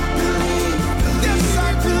believe, believe. Yes, I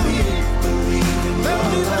do.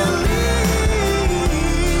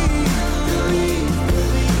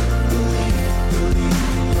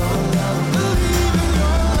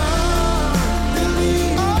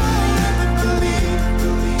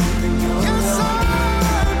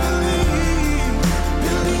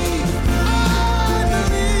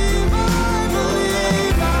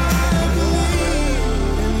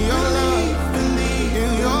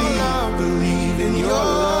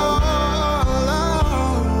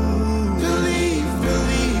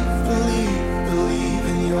 Believe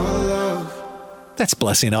in your love. That's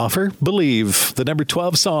Blessing Offer, Believe, the number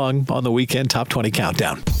 12 song on the Weekend Top 20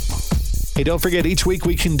 Countdown. Hey, don't forget, each week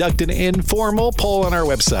we conduct an informal poll on our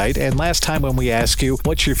website. And last time when we asked you,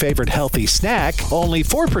 what's your favorite healthy snack? Only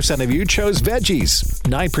 4% of you chose veggies.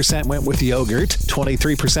 9% went with yogurt.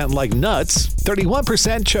 23% like nuts.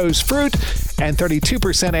 31% chose fruit. And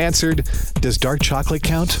 32% answered, does dark chocolate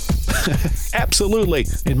count? Absolutely.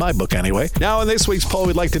 In my book, anyway. Now, in this week's poll,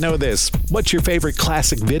 we'd like to know this. What's your favorite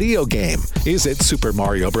classic video game? Is it Super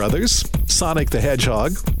Mario Brothers, Sonic the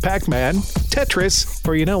Hedgehog, Pac-Man, Tetris,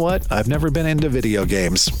 or you know what? I've never been into video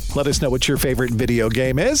games. Let us know what your favorite video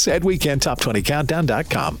game is at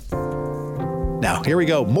weekendtop20countdown.com. Now, here we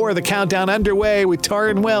go. More of the countdown underway with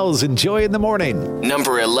Taryn Wells and Joy in the Morning.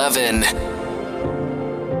 Number 11.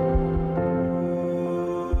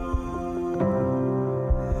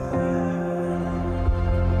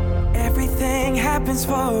 Everything happens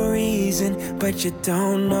for a reason, but you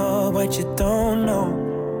don't know what you don't know.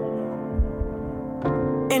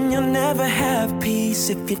 And you'll never have peace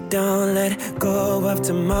if you don't let go of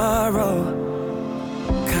tomorrow.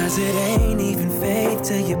 Cause it ain't even fake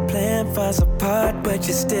till your plan falls apart, but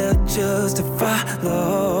you still choose to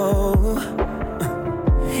follow.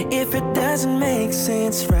 If it doesn't make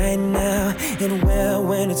sense right now, it will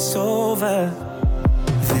when it's over.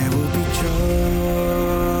 There will be joy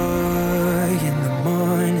in the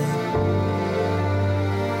morning.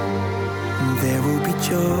 There will be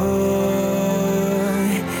joy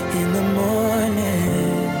in the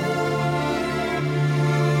morning.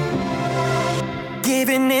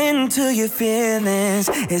 Giving in to your feelings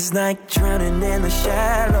is like drowning in the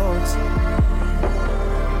shallows.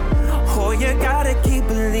 Oh, you gotta keep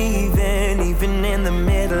believing, even in the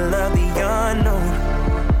middle of the unknown.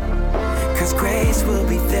 Cause grace will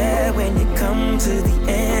be there when you come to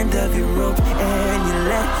the end of your rope and you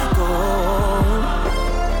let go.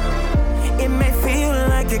 It may feel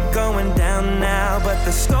like you're going down now, but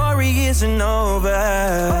the story isn't over.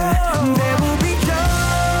 There will be joy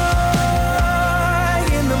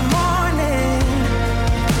in the morning.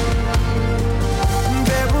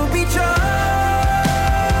 There will be joy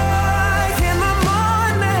in the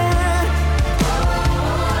morning.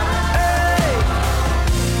 Hey.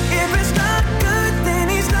 If it's not good, then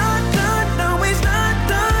he's not done. No, he's not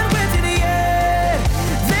done with it yet.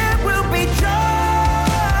 There will be joy.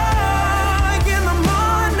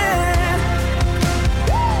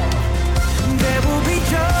 There will be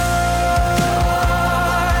joy.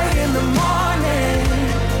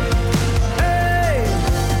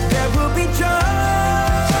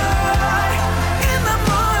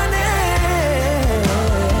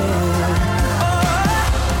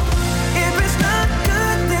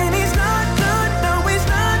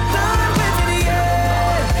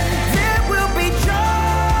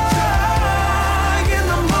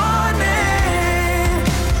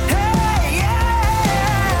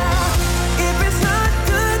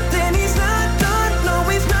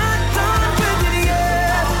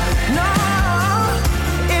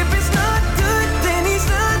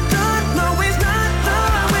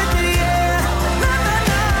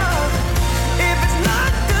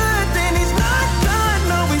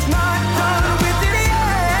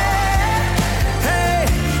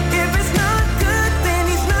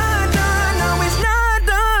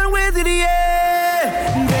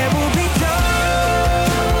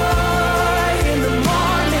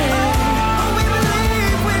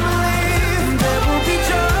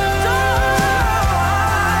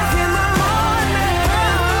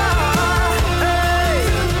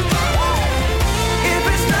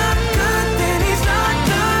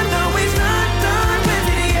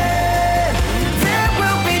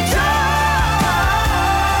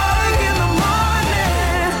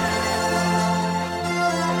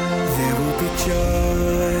 joy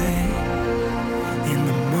in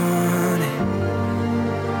the morning.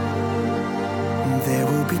 There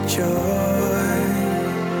will be joy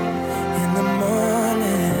in the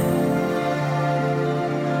morning.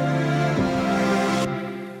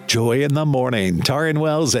 Joy in the Morning. Taryn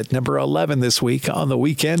Wells at number 11 this week on the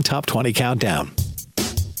Weekend Top 20 Countdown.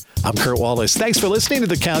 I'm Kurt Wallace. Thanks for listening to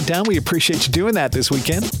the Countdown. We appreciate you doing that this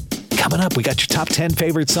weekend. Coming up, we got your top 10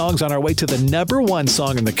 favorite songs on our way to the number one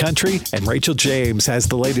song in the country. And Rachel James has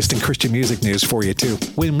the latest in Christian music news for you, too,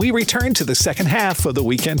 when we return to the second half of the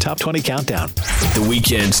Weekend Top 20 Countdown. The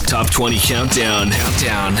Weekend Top 20 Countdown.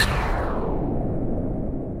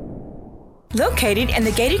 Located in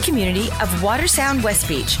the gated community of Watersound West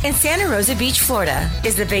Beach in Santa Rosa Beach, Florida,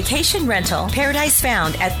 is the vacation rental Paradise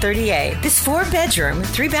Found at 30A. This 4-bedroom,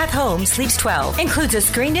 3-bath home sleeps 12, includes a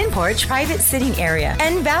screened-in porch, private sitting area,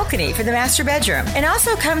 and balcony for the master bedroom, and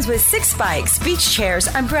also comes with 6 bikes, beach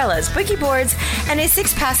chairs, umbrellas, boogie boards, and a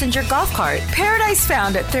 6-passenger golf cart. Paradise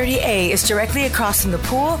Found at 30A is directly across from the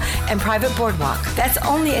pool and private boardwalk. That's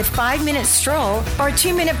only a 5-minute stroll or a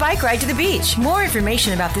 2-minute bike ride to the beach. More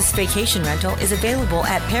information about this vacation rental is available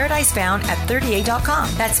at ParadiseFound@30A.com.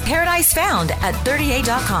 That's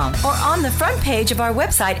ParadiseFound@30A.com or on the front page of our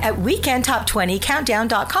website at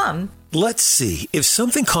WeekendTop20Countdown.com. Let's see. If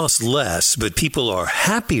something costs less, but people are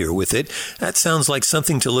happier with it, that sounds like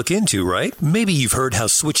something to look into, right? Maybe you've heard how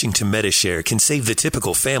switching to Medishare can save the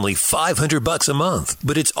typical family $500 a month.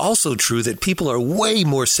 But it's also true that people are way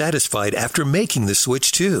more satisfied after making the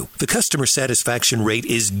switch, too. The customer satisfaction rate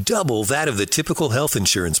is double that of the typical health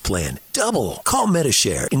insurance plan. Double. Call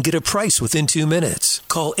Medishare and get a price within 2 minutes.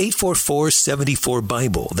 Call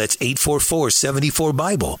 844-74-BIBLE. That's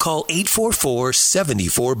 844-74-BIBLE. Call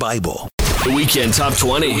 844-74-BIBLLE. The Weekend Top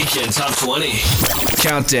 20. Weekend Top 20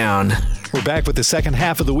 Countdown. We're back with the second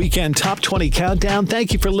half of the Weekend Top 20 Countdown.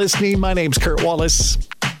 Thank you for listening. My name's Kurt Wallace.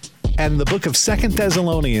 And the book of 2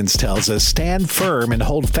 Thessalonians tells us, stand firm and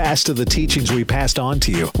hold fast to the teachings we passed on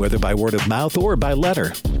to you, whether by word of mouth or by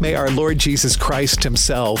letter. May our Lord Jesus Christ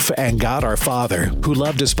himself and God our Father, who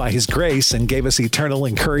loved us by his grace and gave us eternal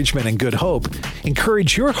encouragement and good hope,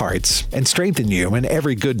 encourage your hearts and strengthen you in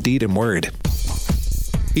every good deed and word.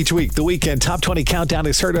 Each week, the Weekend Top 20 Countdown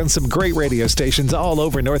is heard on some great radio stations all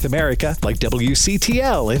over North America, like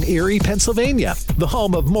WCTL in Erie, Pennsylvania, the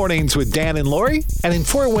home of Mornings with Dan and Lori, and in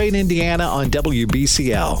Fort Wayne, Indiana on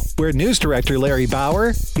WBCL, where news director Larry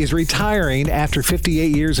Bauer is retiring after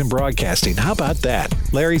 58 years in broadcasting. How about that?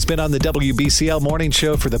 Larry's been on the WBCL morning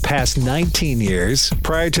show for the past 19 years.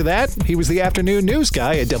 Prior to that, he was the afternoon news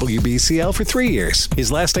guy at WBCL for 3 years. His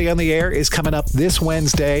last day on the air is coming up this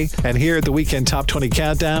Wednesday, and here at the Weekend Top 20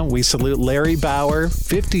 Countdown, we salute Larry Bauer,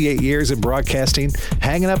 58 years in broadcasting,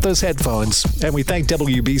 hanging up those headphones, and we thank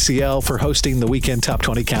WBCL for hosting the Weekend Top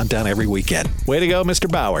 20 Countdown every weekend. Way to go, Mr.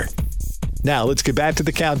 Bauer. Now, let's get back to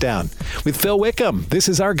the countdown. With Phil Wickham, This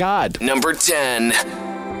Is Our God. Number 10.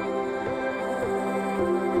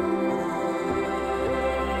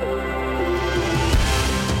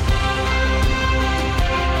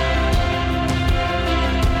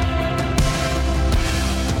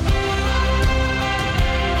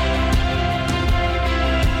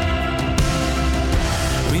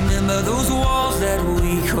 Those walls that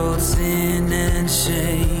we called sin and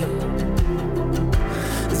shame,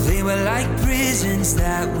 they were like prisons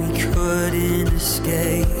that we couldn't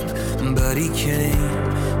escape. But he came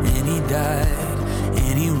and he died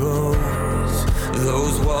and he rose.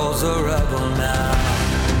 Those walls are rubble now.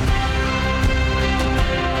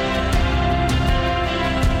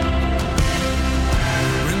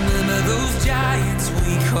 Remember those giants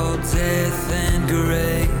we called death and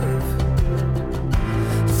grave.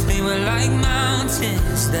 They were like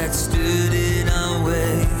mountains that stood in our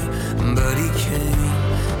way. But he came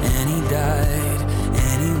and he died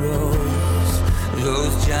and he rose.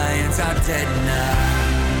 Those giants are dead now.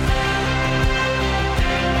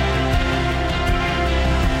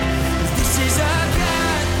 This is our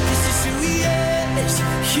God, this is who he is.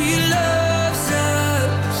 He loves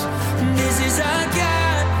us. This is our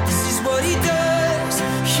God, this is what he does.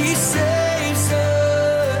 He saves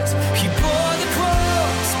us. He bore the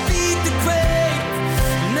cross, beat the grave,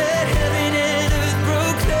 let heaven and earth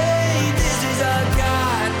proclaim. This is our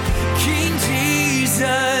God, King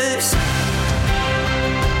Jesus.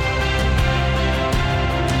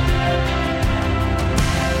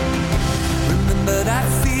 Remember that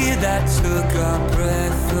fear that took our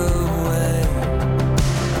breath away.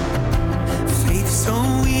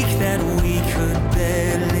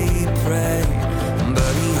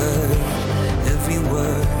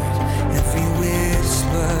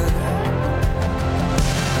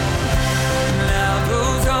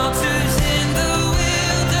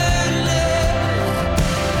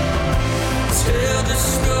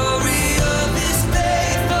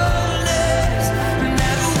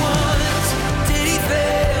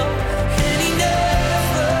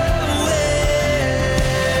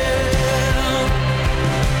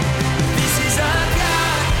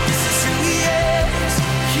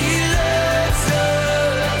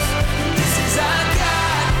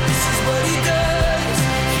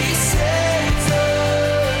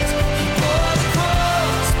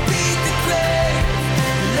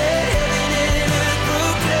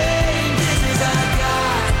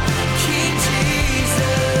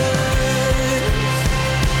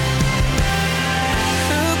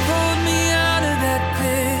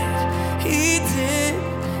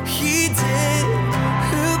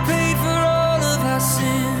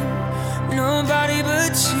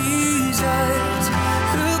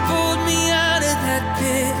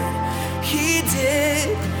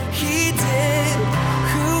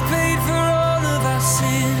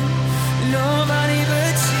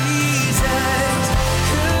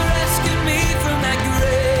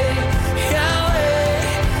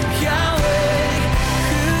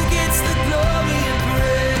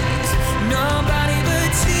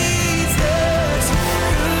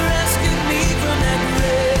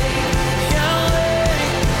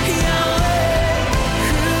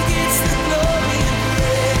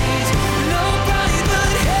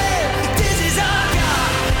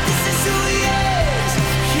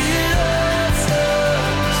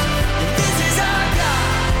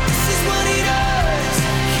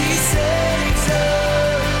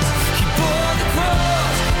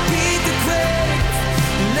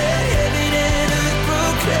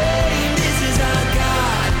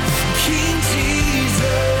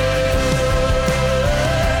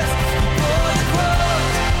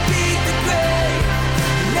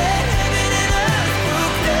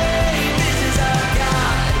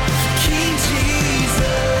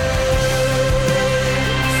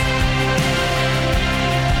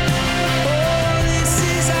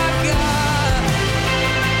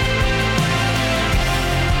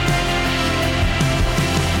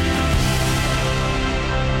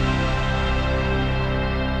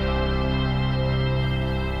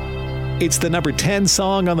 It's the number 10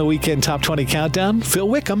 song on the Weekend Top 20 Countdown. Phil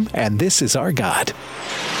Wickham, and This Is Our God.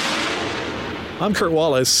 I'm Kurt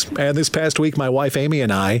Wallace, and this past week, my wife Amy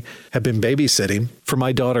and I have been babysitting for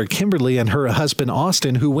my daughter Kimberly and her husband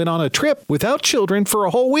Austin, who went on a trip without children for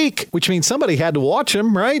a whole week, which means somebody had to watch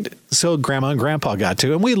them, right? So Grandma and Grandpa got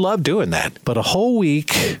to, and we love doing that. But a whole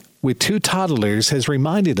week with 2 toddlers has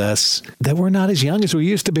reminded us that we're not as young as we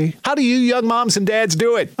used to be. How do you young moms and dads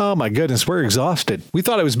do it? Oh my goodness, we're exhausted. We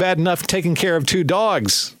thought it was bad enough taking care of 2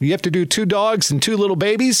 dogs. You have to do 2 dogs and 2 little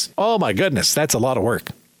babies? Oh my goodness, that's a lot of work.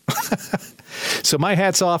 So my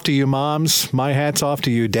hat's off to you moms. My hat's off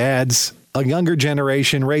to you dads. A younger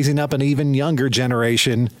generation raising up an even younger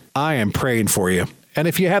generation. I am praying for you. And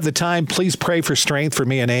if you have the time, please pray for strength for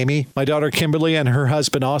me and Amy. My daughter Kimberly and her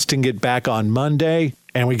husband Austin get back on Monday,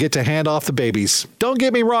 and we get to hand off the babies. Don't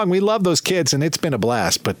get me wrong, we love those kids, and it's been a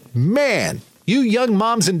blast. But man, you young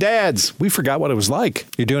moms and dads, we forgot what it was like.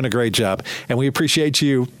 You're doing a great job, and we appreciate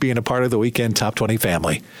you being a part of the Weekend Top 20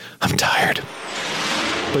 family. I'm tired,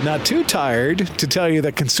 but not too tired to tell you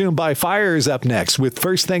that Consumed by Fire is up next with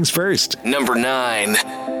First Things First. Number 9.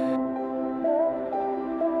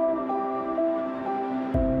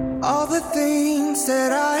 All the things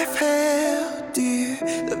that I've held dear,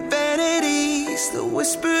 the vanities that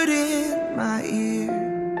whispered in my ear,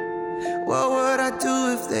 what would I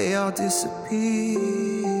do if they all disappear?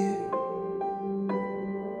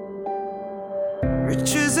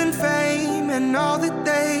 Riches and fame and all that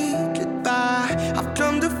they could buy, I've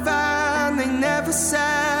come to find they never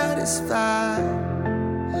satisfy.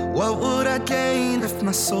 What would I gain if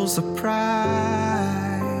my soul's a prize?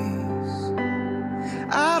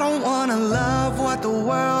 I don't wanna love what the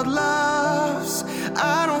world loves.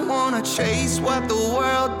 I don't wanna chase what the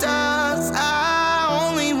world does. I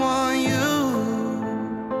only want you.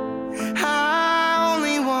 I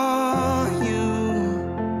only want you.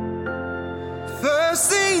 First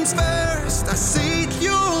things first, I seek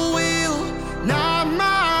your will, not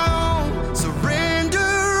my own.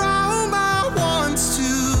 Surrender all my wants to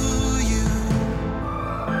you.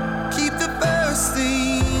 Keep the first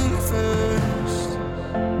thing first.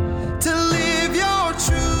 To live your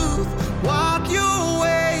truth, walk your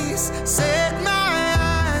ways, set my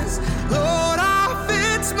eyes, Lord, I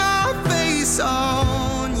fix my face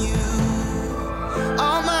on you.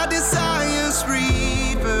 All my desires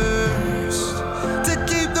reversed, to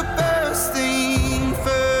keep the first thing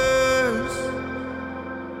first.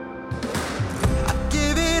 I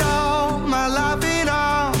give it all, my life in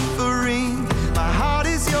offering. My heart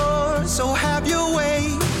is yours, so have your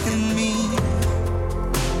way in me.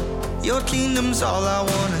 Your kingdom's all I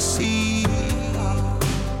wanna see.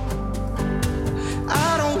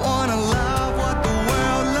 I don't wanna love what the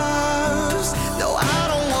world loves. No, I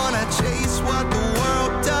don't wanna chase what the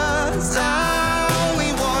world does. I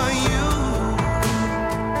only want you.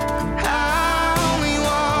 I only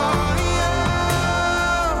want you.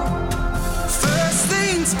 First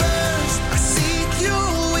things first, I seek your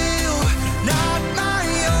will, not my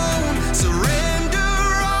own. Surrender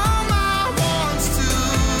all my wants to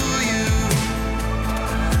you.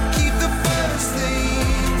 Keep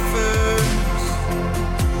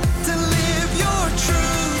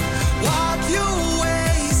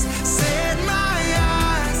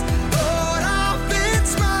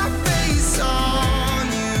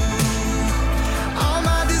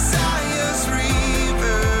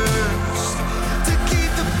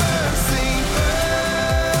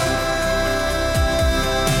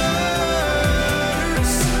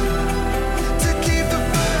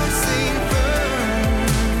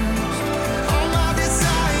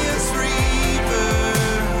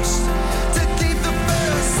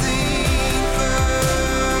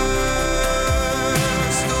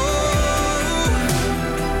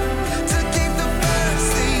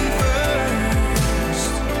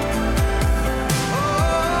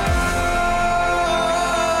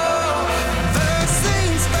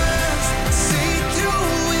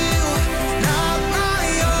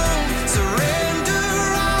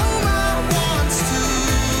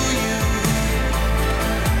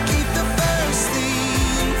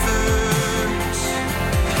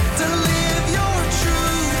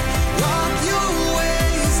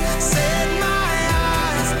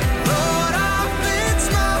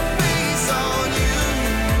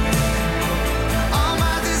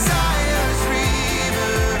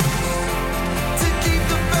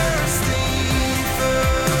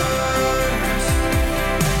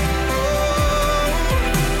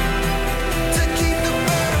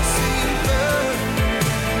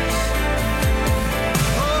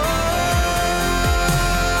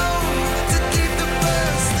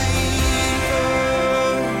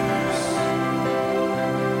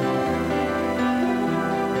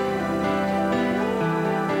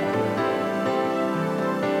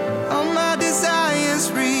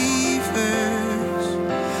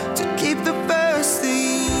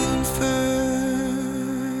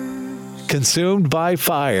Consumed by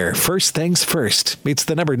Fire. First Things First. It's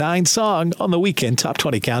the number 9 song on the Weekend Top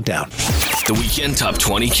 20 Countdown. The Weekend Top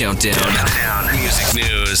 20 Countdown. Music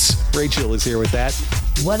news. Rachel is here with that.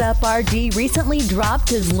 What Up RD recently dropped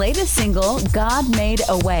his latest single, God Made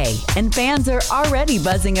a Way, and fans are already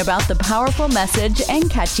buzzing about the powerful message and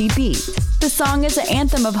catchy beat. The song is an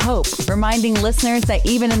anthem of hope, reminding listeners that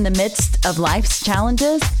even in the midst of life's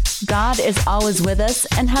challenges, God is always with us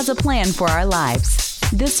and has a plan for our lives.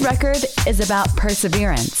 This record is about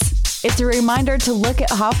perseverance. It's a reminder to look at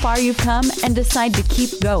how far you've come and decide to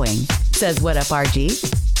keep going, says What Up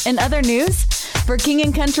RG. In other news, For King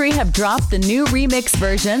and Country have dropped the new remix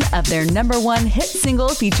version of their number 1 hit single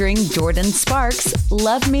featuring Jordan Sparks,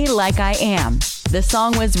 Love Me Like I Am. The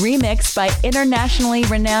song was remixed by internationally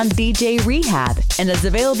renowned DJ Rehab and is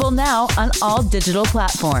available now on all digital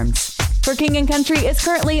platforms. For King and Country is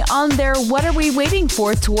currently on their What Are We Waiting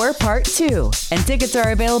For Tour Part 2, and tickets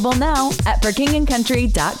are available now at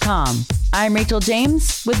forkingandcountry.com. I'm Rachel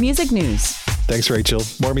James with Music News. Thanks, Rachel.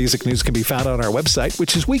 More music news can be found on our website,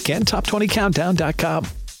 which is weekendtop20countdown.com.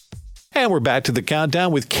 And we're back to the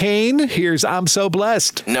countdown with Kane. Here's I'm So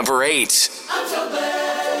Blessed. Number 8. I'm so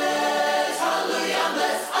blessed, hallelujah, I'm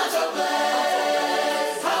blessed. I'm so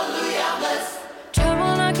blessed, hallelujah, I'm blessed.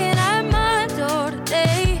 Trouble knocking at my door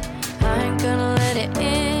today, I ain't gonna let it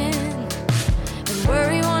in. And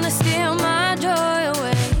worry wanna steal my joy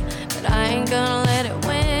away, but I ain't gonna let it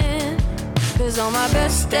win. 'Cause on my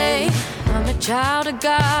best day, I'm a child of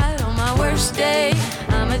God. On my worst day,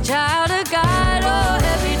 I'm a child of God. Oh,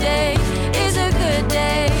 every day is a good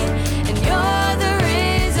day, and you're the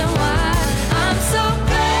reason why I'm so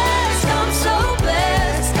blessed. I'm so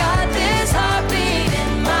blessed. Got this heartbeat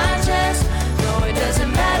in my chest. No, it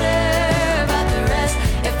doesn't matter about the rest.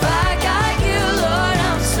 If I got you, Lord,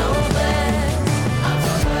 I'm so blessed. I'm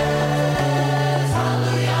so blessed.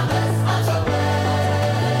 Hallelujah, I'm blessed. I'm so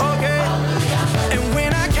blessed. Okay. Hallelujah, I'm blessed. And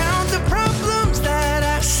when I count the problems that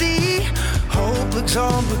I see, hope looks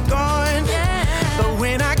all but gone. Yeah. But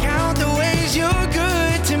when I count the ways you're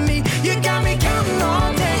good to me, you got me counting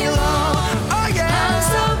all day long. Oh yeah. I'm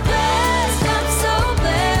so blessed, I'm so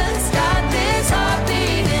blessed. Got this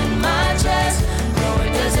heartbeat in my chest. No,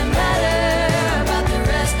 it doesn't matter about the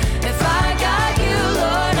rest. If I got you,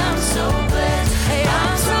 Lord, I'm so blessed. Hey,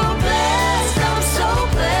 I'm so blessed, I'm so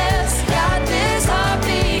blessed. Got this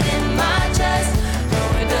heartbeat in my chest. No,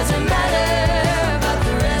 it doesn't matter about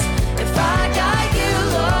the rest. If I got you,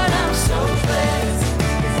 Lord, I'm so blessed.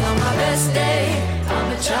 'Cause on my best day, I'm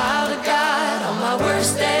a child of God. On my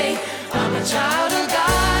worst day, I'm a child of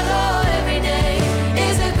God. Oh, every day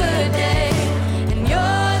is a good day, and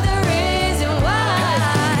you're the reason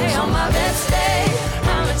why. On my best day,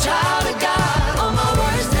 I'm a child of God. On my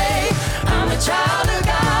worst day, I'm a child of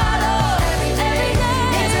God. Oh, every day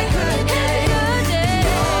is a good day, and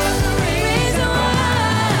you're the reason why.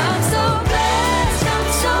 I'm so blessed, I'm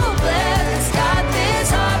so blessed. Got this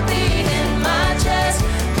heartbeat in my chest.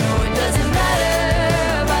 No, it doesn't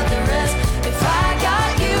matter about the rest. If I got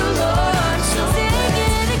you, Lord, I'm so blessed. I'm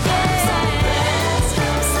so blessed,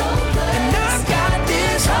 I'm so blessed. And I've got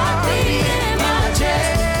this heartbeat in my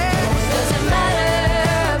chest. No, it doesn't matter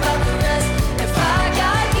about the rest. If I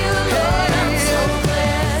got you, Lord, I'm so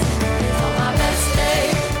blessed. On my best day,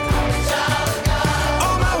 I'm a child of God.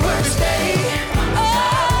 On my worst day, Oh,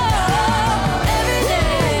 every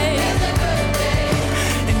day is a good day.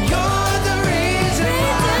 and you're the reason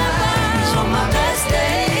why. On my best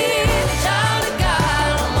day, I'm a child of God.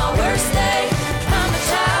 On my worst day, I'm a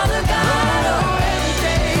child of God. Oh, every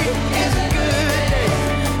day is a good day.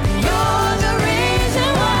 You're the reason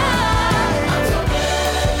why I'm so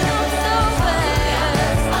blessed. I'm so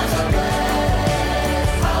blessed. I'm so blessed.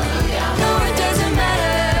 Hallelujah. No, it doesn't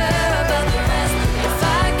matter about the rest. If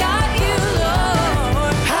I got you,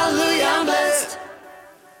 Lord, hallelujah, I'm blessed.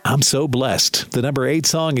 I'm So Blessed. The number 8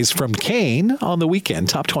 song is from Kane on the Weekend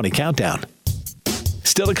Top 20 Countdown.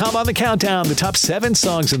 Still to come on the countdown, the top 7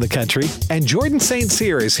 songs in the country. And Jordan St.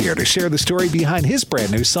 Cyr is here to share the story behind his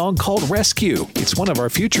brand new song called Rescue. It's one of our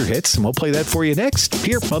future hits, and we'll play that for you next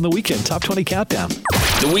here on the Weekend Top 20 Countdown.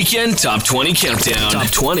 The Weekend Top 20 Countdown. Top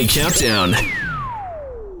 20 Countdown.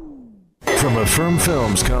 From Affirm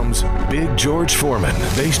Films comes Big George Foreman,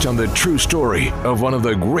 based on the true story of one of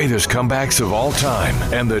the greatest comebacks of all time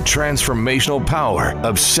and the transformational power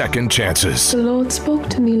of second chances. The Lord spoke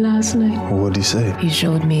to me last night. What'd he say? He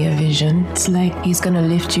showed me a vision. It's like he's gonna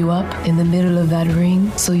lift you up in the middle of that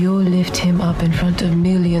ring, so you'll lift him up in front of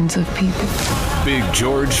millions of people. Big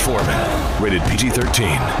George Foreman, rated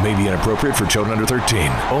PG-13, may be inappropriate for children under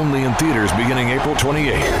 13. Only in theaters beginning April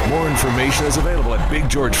 28th. More information is available at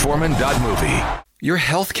biggeorgeforeman.movie. Your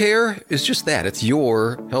healthcare is just that. It's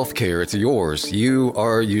your healthcare. It's yours. You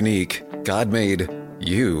are unique. God made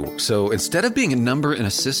you. So instead of being a number in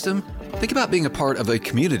a system, think about being a part of a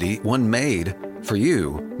community, one made for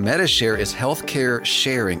you. Medishare is healthcare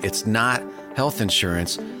sharing. It's not health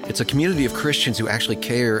insurance. It's a community of Christians who actually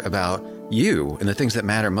care about you and the things that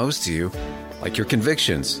matter most to you, like your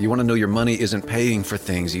convictions. You want to know your money isn't paying for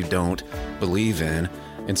things you don't believe in.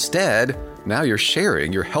 Instead, now you're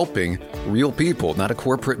sharing, you're helping real people, not a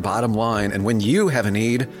corporate bottom line. And when you have a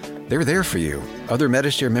need, they're there for you. Other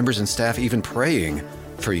Medishare members and staff even praying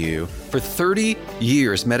for you. For 30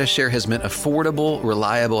 years, Medishare has meant affordable,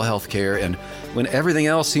 reliable healthcare. And when everything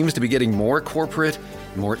else seems to be getting more corporate,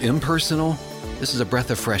 more impersonal, this is a breath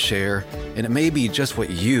of fresh air. And it may be just what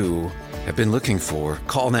you have been looking for.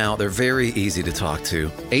 Call now. They're very easy to talk to.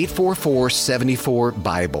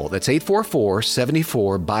 844-74-BIBLE. That's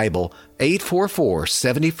 844-74-BIBLE.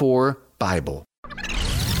 844-74-BIBLE.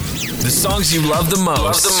 The songs you love the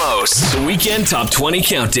most. The Weekend Top 20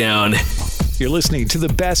 Countdown. You're listening to the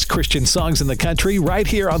best Christian songs in the country right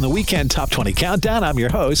here on the Weekend Top 20 Countdown. I'm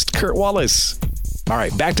your host, Kurt Wallace. All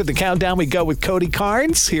right, back to the countdown we go with Cody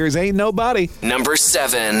Carnes. Here's Ain't Nobody. Number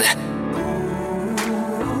 7.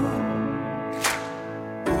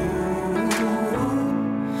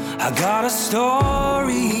 I got a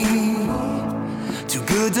story too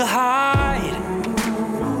good to hide.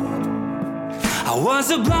 I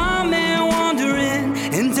was a blind man wandering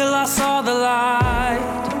until I saw the light.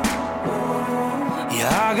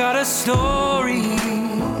 Yeah, I got a story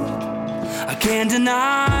I can't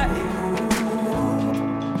deny.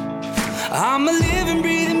 I'm a living,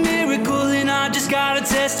 breathing miracle, and I just gotta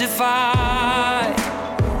testify.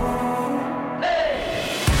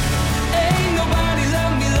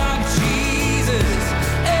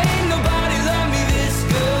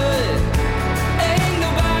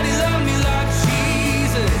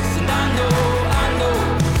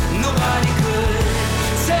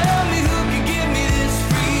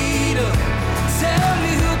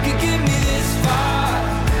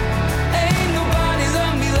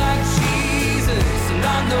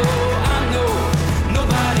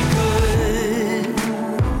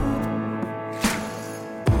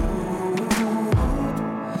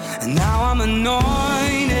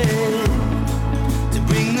 Anointed to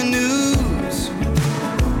bring the news.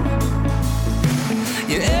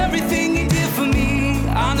 Yeah, everything he did for me,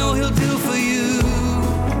 I know he'll do for you.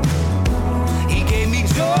 He gave me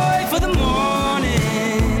joy for the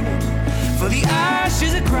morning, for the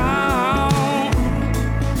ashes a crown.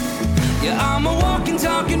 Yeah, I'm a walking,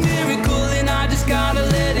 talking miracle, and I just gotta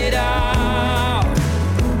let it out.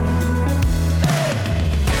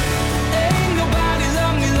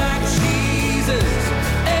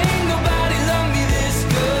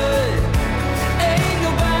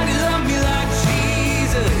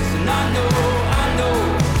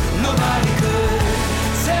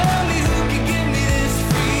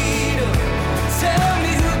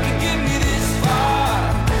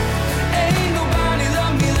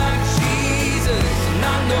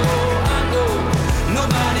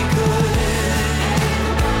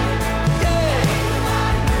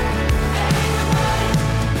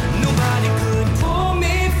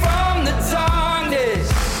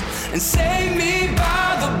 And save me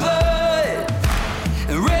by the blood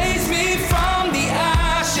and raise me from the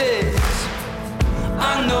ashes.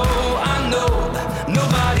 I know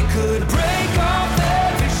nobody could break off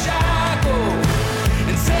every shackle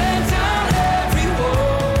and tear down every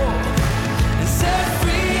wall and set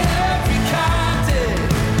free every captive.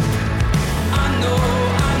 I know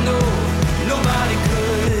nobody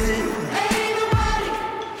could. Ain't nobody.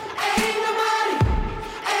 Ain't nobody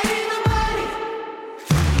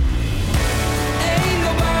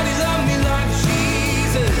love me like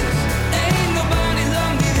Jesus. Ain't nobody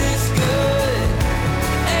love me this good.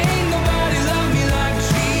 Ain't nobody love me like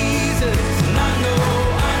Jesus. And I know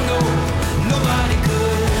nobody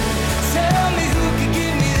could. Tell me who could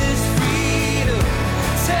give me this freedom.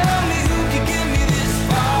 Tell me who could give me this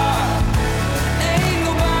far. Ain't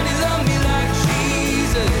nobody love me like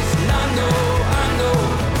Jesus. And I know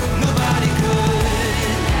nobody could.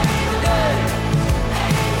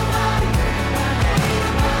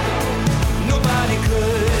 Nobody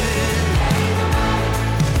could.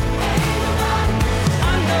 I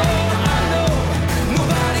know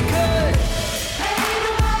nobody could.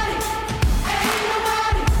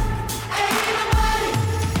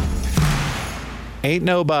 Ain't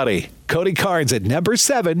Nobody. Cody Carnes at number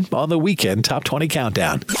 7 on the Weekend Top 20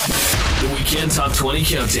 Countdown. The Weekend Top 20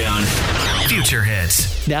 Countdown. Future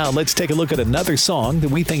Hits. Now let's take a look at another song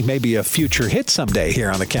that we think may be a future hit someday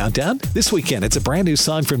here on the Countdown. This weekend, it's a brand new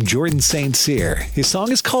song from Jordan St. Cyr. His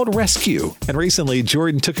song is called Rescue. And recently,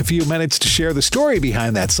 Jordan took a few minutes to share the story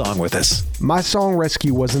behind that song with us. My song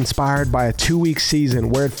Rescue was inspired by a 2-week season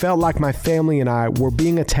where it felt like my family and I were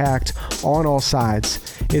being attacked on all sides.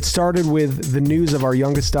 It started with the news of our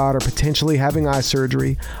youngest daughter potentially having eye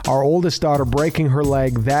surgery, our oldest daughter breaking her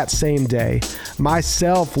leg that same day,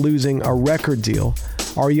 myself losing a record deal,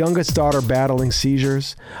 our youngest daughter battling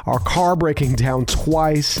seizures, our car breaking down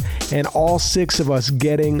twice, and all 6 of us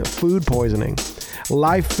getting food poisoning.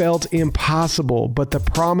 Life felt impossible, but the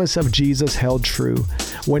promise of Jesus held true.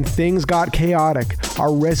 When things got chaotic,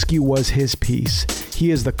 our rescue was His peace. He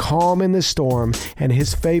is the calm in the storm, and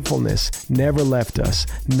His faithfulness never left us,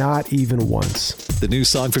 not even once. The new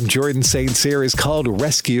song from Jordan St. Cyr is called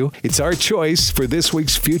Rescue. It's our choice for this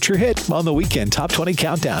week's future hit on the Weekend Top 20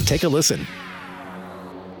 Countdown. Take a listen.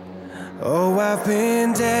 Oh, I've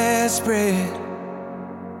been desperate,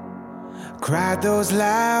 cried those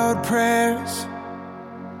loud prayers,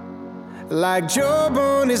 like Job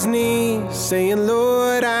on his knees, saying,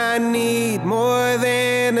 Lord, I need more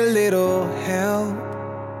than a little help.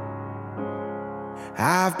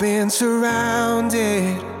 I've been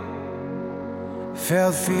surrounded,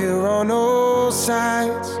 felt fear on all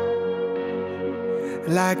sides,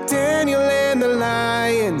 like Daniel and the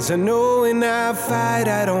lions. I know when I fight,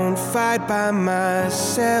 I don't fight by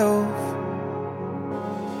myself.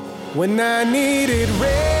 When I needed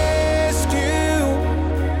rescue,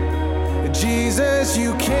 Jesus,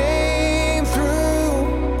 you came through.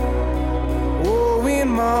 Oh, in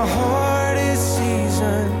my hardest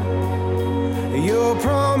season, your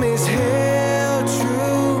promise held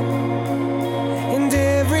true. And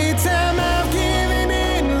every time I've given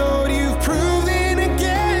in, Lord, you've proven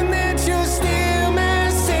again that you're still my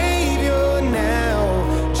Savior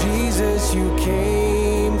now. Jesus, you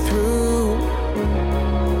came through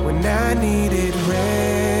when I needed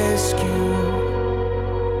rescue.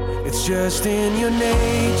 It's just in your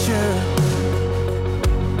nature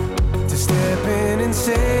to step in and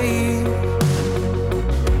save.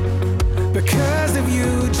 Because of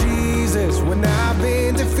you, Jesus, when I've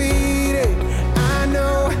been defeated, I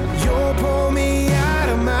know you'll pull me out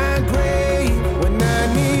of my grave. When I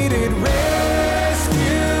needed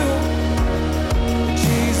rescue,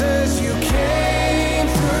 Jesus, you came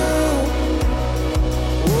through.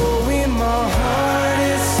 Oh, in my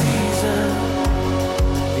hardest season,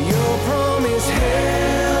 your promise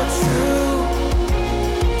held true.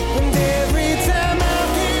 And every time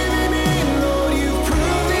I've given in, Lord, you've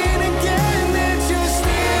proven again that you're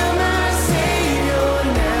still my Savior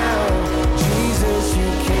now. Jesus, you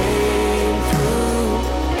came through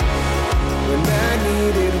when I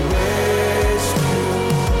needed rescue.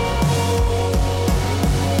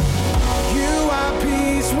 You are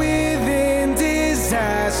peace within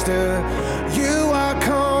disaster. You are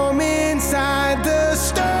calm inside the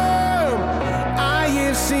storm. I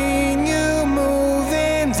have seen you move,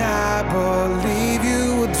 and I believe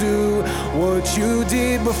you will do what you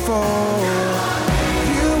did before.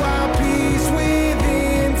 You are peace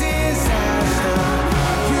within disaster.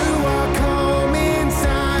 You are calm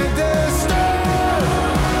inside the storm.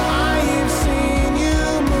 I have seen you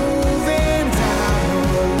move, and I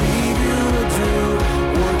believe you will do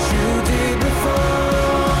what you did before.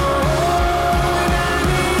 And I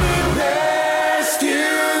needed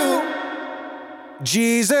rescue.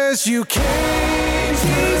 Jesus, you came,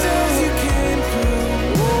 Jesus, you came through.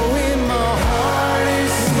 Oh, in my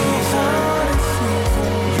hardest season,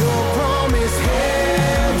 your promise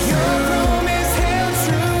held true.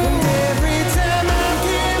 And every time I've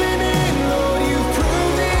given in, Lord, you've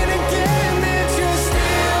proven again that you're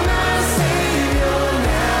still my Savior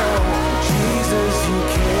now. Jesus, you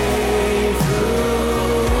came through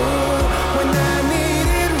when I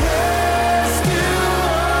needed rescue.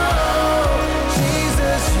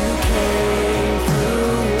 Jesus, you came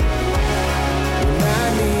through when I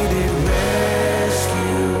needed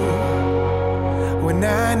rescue. When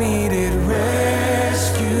I needed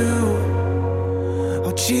rescue.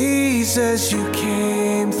 Oh, Jesus, you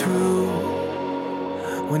came through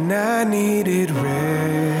when I needed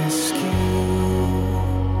rescue.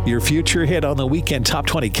 Your future hit on the Weekend Top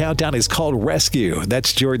 20 Countdown is called Rescue.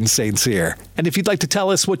 That's Jordan St. Cyr. And if you'd like to tell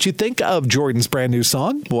us what you think of Jordan's brand new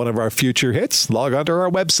song, one of our future hits, log on to our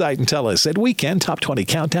website and tell us at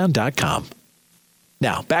weekendtop20countdown.com.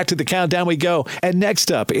 Now, back to the countdown we go. And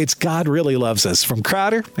next up, it's God Really Loves Us from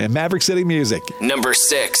Crowder and Maverick City Music. Number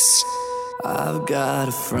 6. I've got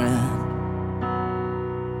a friend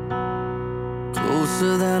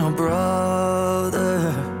closer than a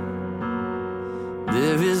brother.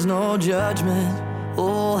 There is no judgment.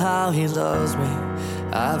 Oh, how he loves me.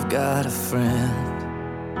 I've got a friend,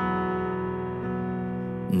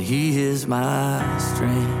 and he is my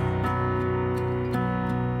strength.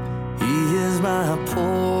 He is my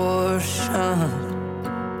portion.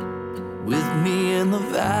 With me in the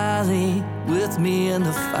valley, with me in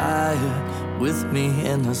the fire, with me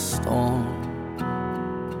in the storm.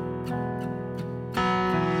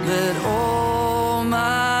 Let all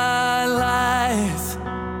my life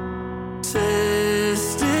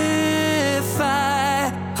testify,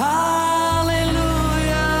 hallelujah.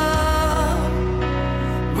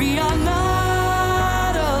 We are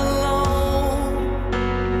not alone.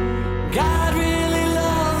 God really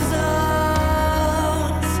loves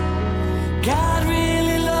us. God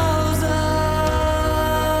really loves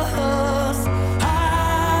us.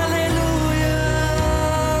 Hallelujah.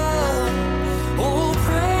 Oh,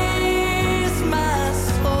 praise my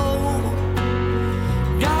soul.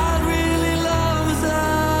 God really loves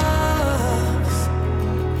us.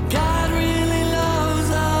 God really loves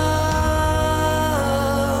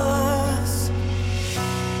us.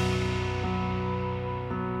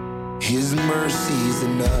 His mercy's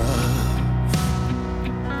enough.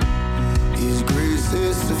 His grace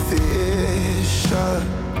is sufficient.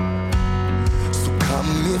 So come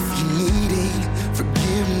if you're needing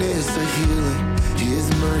forgiveness or healing. His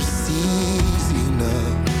mercy's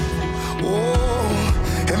enough. Oh,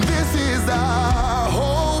 and this is our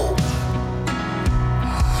hope.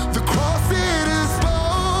 The cross it is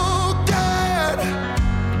spoken.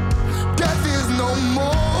 Death is no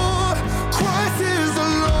more. Christ is the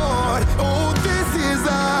Lord. Oh, this is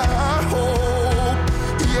our hope.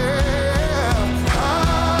 Yeah.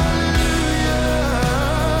 Hallelujah.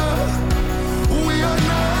 We are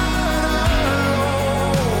not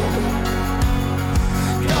alone.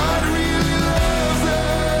 God really loves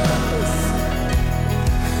us.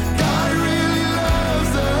 God really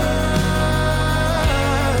loves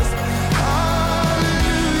us.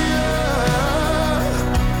 Hallelujah.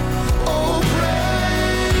 Oh,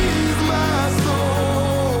 praise my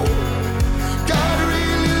soul. God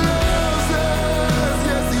really loves us.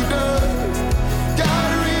 Yes, he does. God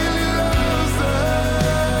really loves us.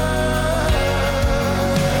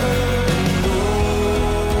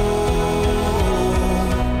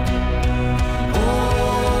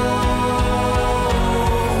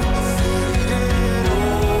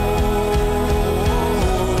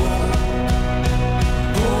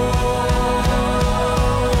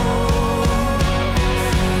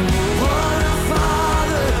 What a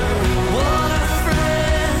father, what a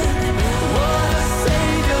friend, what a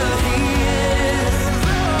savior he is.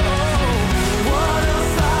 What a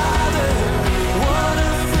father, what a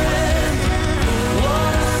friend,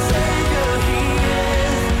 what a savior he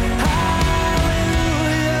is.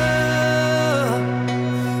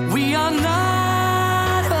 Hallelujah. We are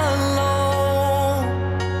not alone.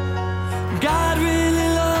 God really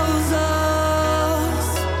loves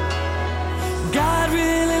us. God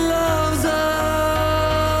really loves us.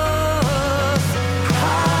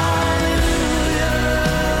 Hallelujah.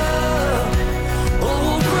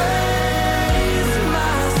 Oh, praise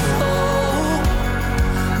my soul.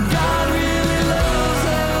 God really loves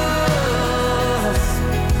us.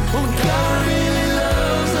 Oh, God really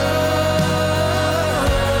loves us.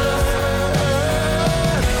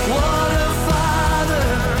 What a father,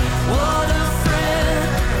 what a friend,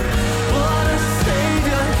 what a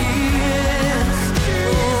savior he is.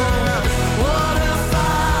 What a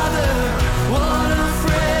father, what a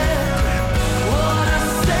friend, what a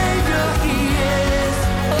savior he is.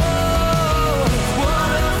 Oh,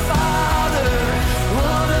 what a father,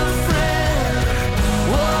 what a friend,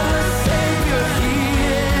 what a savior he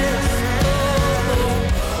is. Oh,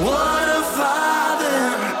 what a father,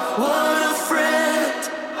 what a friend,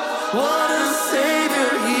 what a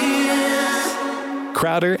savior he is.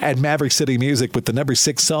 Crowder at Maverick City Music with the number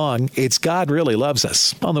 6 song, It's God Really Loves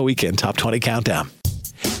Us, on the Weekend Top 20 Countdown.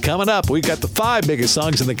 Coming up, we've got the 5 biggest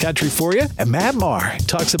songs in the country for you, and Matt Maher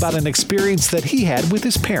talks about an experience that he had with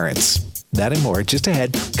his parents. That and more just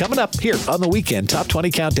ahead, coming up here on the Weekend Top 20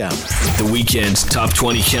 Countdown. The Weekend Top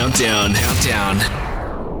 20 Countdown.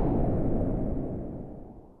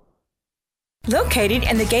 Located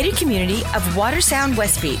in the gated community of Watersound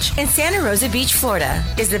West Beach in Santa Rosa Beach, Florida,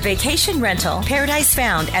 is the vacation rental Paradise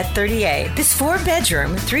Found at 30A. This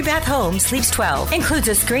 4-bedroom, 3-bath home sleeps 12. Includes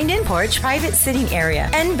a screened-in porch, private sitting area,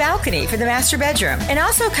 and balcony for the master bedroom. And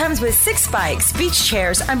also comes with 6 bikes, beach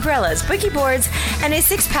chairs, umbrellas, boogie boards, and a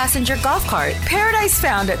 6-passenger golf cart. Paradise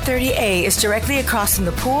Found at 30A is directly across from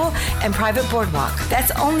the pool and private boardwalk.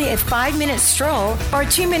 That's only a 5-minute stroll or a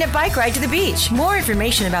 2-minute bike ride to the beach. More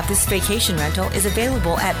information about this vacation rental rental is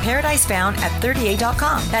available at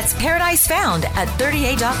ParadiseFound@38.com. That's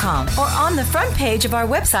ParadiseFound@38.com, or on the front page of our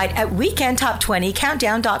website at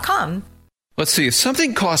WeekendTop20Countdown.com. Let's see, if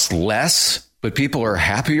something costs less, but people are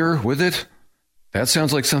happier with it, that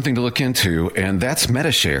sounds like something to look into, and that's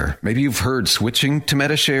Medi-Share. Maybe you've heard switching to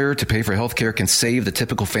Medi-Share to pay for healthcare can save the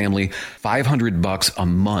typical family $500 a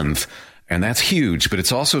month. And that's huge, but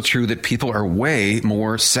it's also true that people are way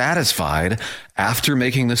more satisfied after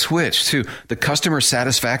making the switch, too. The customer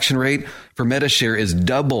satisfaction rate for Medi-Share is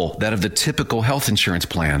double that of the typical health insurance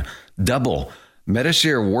plan. Double.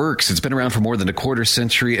 Medi-Share works. It's been around for more than a quarter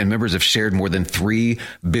century, and members have shared more than $3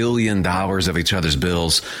 billion of each other's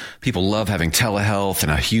bills. People love having telehealth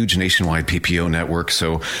and a huge nationwide PPO network.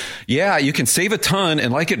 So, yeah, you can save a ton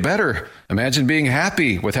and like it better. Imagine being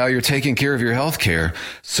happy with how you're taking care of your health care.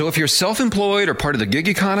 So if you're self-employed or part of the gig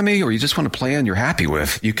economy, or you just want a plan you're happy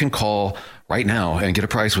with, you can call right now and get a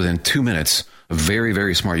price within 2 minutes. A very,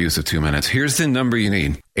 very smart use of 2 minutes. Here's the number you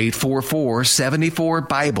need.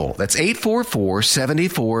 844-74-BIBLE. That's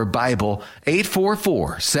 844-74-BIBLE.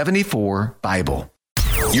 844-74-BIBLE.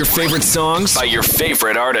 Your favorite songs by your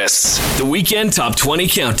favorite artists. The Weekend Top 20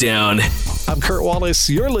 Countdown. I'm Kurt Wallace.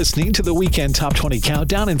 You're listening to the Weekend Top 20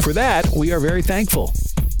 Countdown, and for that, we are very thankful.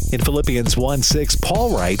 In Philippians 1:6,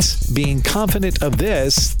 Paul writes, being confident of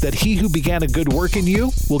this, that he who began a good work in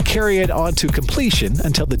you will carry it on to completion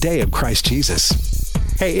until the day of Christ Jesus.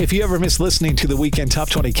 Hey, if you ever miss listening to the Weekend Top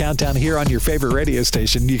 20 Countdown here on your favorite radio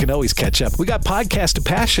station, you can always catch up. We got podcasts of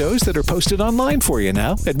past shows that are posted online for you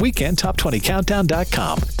now at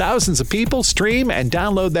WeekendTop20Countdown.com. Thousands of people stream and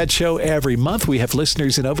download that show every month. We have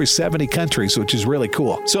listeners in over 70 countries, which is really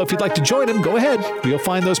cool. So if you'd like to join them, go ahead. You'll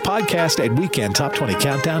find those podcasts at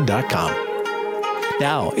WeekendTop20Countdown.com.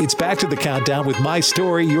 Now, it's back to the countdown with My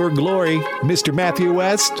Story, Your Glory, Mr. Matthew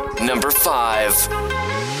West. Number 5.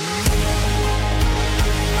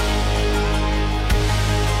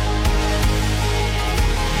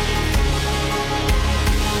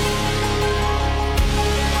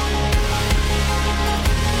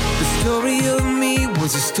 The story of me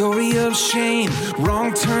was a story of shame.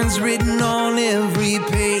 Wrong turns written on every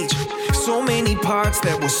page. So many parts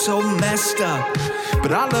that were so messed up.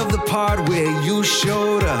 But I love the part where you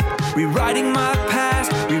showed up. Rewriting my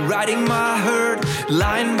past, rewriting my hurt.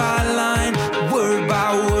 Line by line, word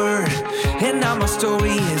by word. And now my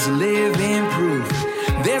story is living proof.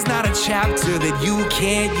 There's not a chapter that you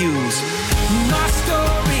can't use. My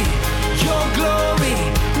story, your glory,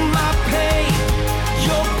 my pain,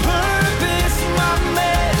 your purpose, my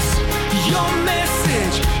mess, your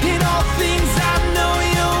message. In all things I know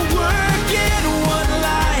you're working. One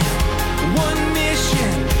life, one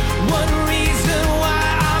mission, one reason why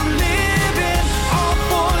I'm living. All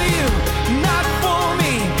for you, not for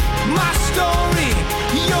me. My story,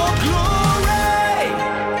 your glory.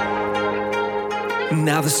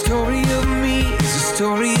 Now the story of me is a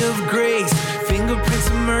story of grace. Fingerprints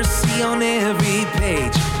of mercy on every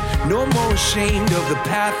page. No more ashamed of the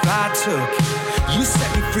path I took. You set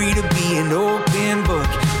me free to be an open book.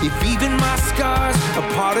 If even my scars are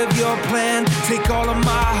part of your plan, take all of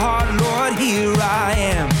my heart, Lord, here I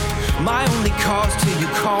am. My only cause till you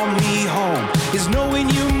call me home is knowing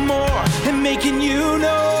you more and making you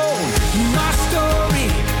known. My story,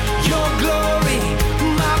 your glory,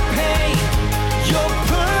 my pain, your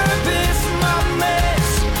purpose, my mess,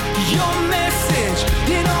 your message.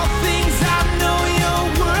 In all things I know you're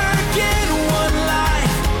working. One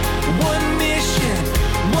life, one mission,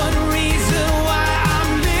 one reason why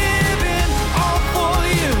I'm living. All for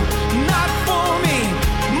you, not for me.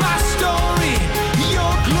 My story,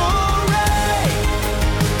 your glory.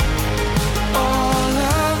 All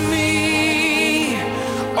of me,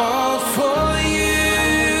 all for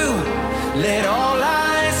you. Let all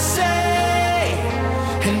I say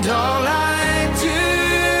and all I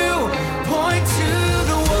do point to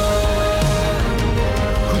the one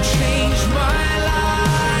who changed my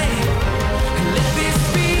life. And let this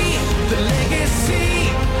be the legacy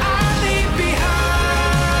I leave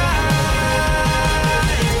behind.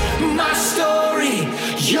 My story,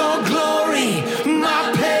 your glory, my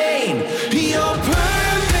pain, your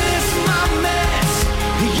purpose, my mess,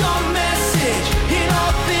 your message. In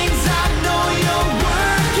all things I know you're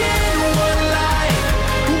working. One life,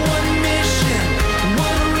 one mission,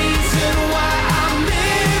 one reason why I'm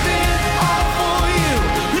living. All for you,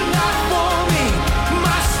 not for me.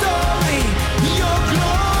 My story, your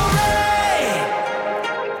glory.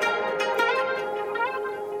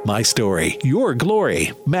 My Story, Your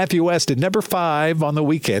Glory. Matthew West at number 5 on the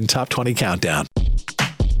Weekend Top 20 Countdown.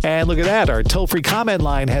 And look at that. Our toll-free comment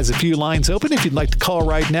line has a few lines open. If you'd like to call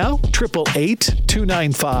right now,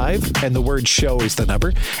 888-295, and the word show is the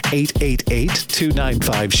number,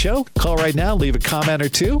 888-295-SHOW. Call right now, leave a comment or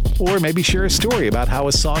two, or maybe share a story about how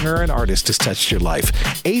a song or an artist has touched your life.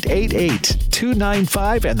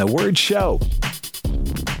 888-295 and the word show.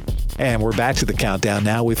 And we're back to the countdown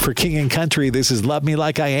now with For King and Country. This is Love Me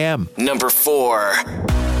Like I Am. Number 4.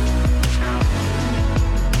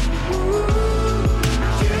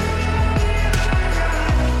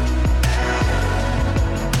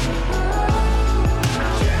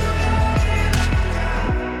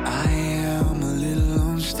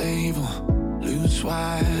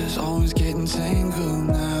 Wise, always getting tangled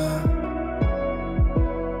now.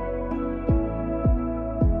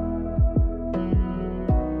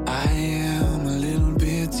 I am a little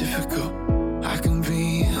bit difficult. I can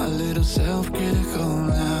be a little self-critical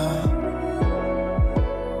now.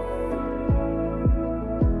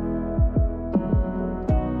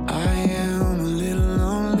 I am a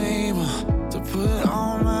little unable to put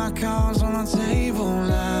all my cards on the table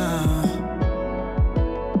now.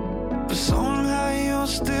 But somehow you're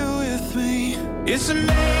still with me. It's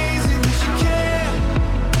amazing that you can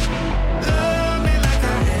love me like I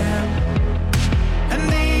am. And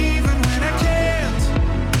even when I can't,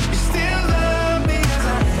 you still love me as I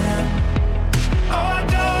am. Oh, I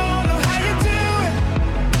don't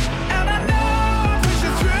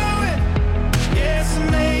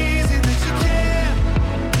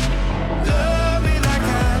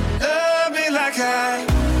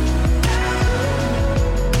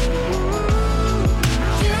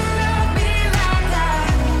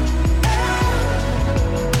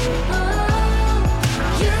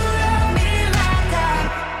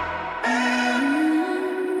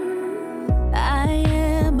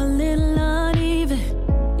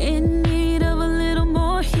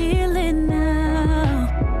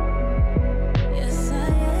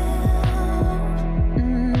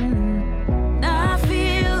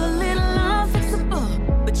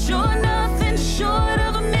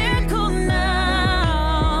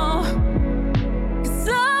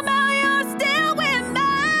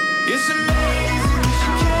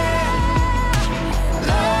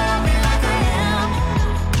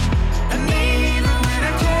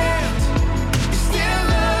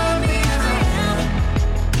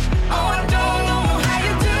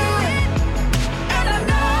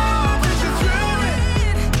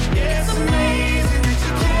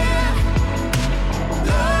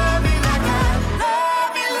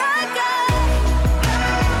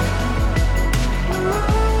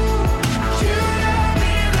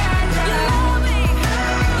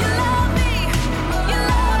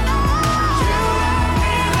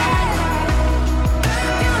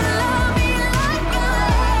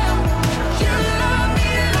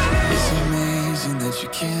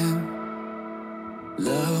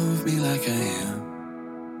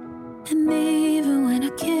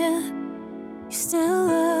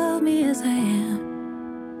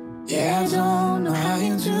know how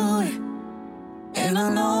you do it, and I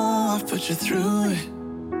know I push you through it.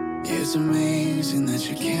 Yeah, it's amazing that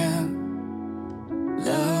you can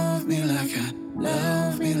love me like I,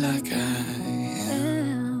 love me like I.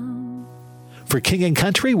 For King and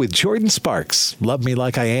Country with Jordan Sparks, Love Me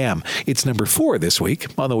Like I Am. It's number 4 this week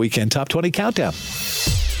on the Weekend Top 20 Countdown.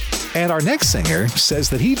 And our next singer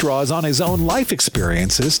says that he draws on his own life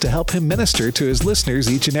experiences to help him minister to his listeners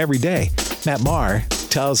each and every day. Matt Maher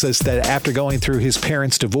tells us that after going through his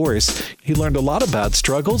parents' divorce, he learned a lot about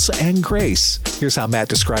struggles and grace. Here's how Matt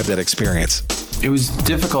described that experience. It was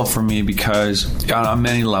difficult for me because on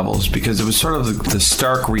many levels, because it was sort of the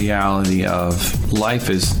stark reality of life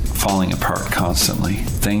is falling apart constantly.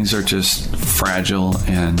 Things are just fragile,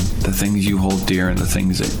 and the things you hold dear and the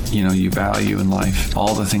things that you value in life,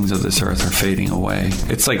 all the things of this earth are fading away.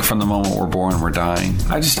 It's like from the moment we're born, we're dying.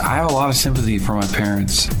 I have a lot of sympathy for my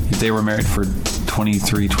parents. They were married for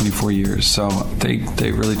 23, 24 years, so they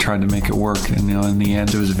really tried to make it work. And in the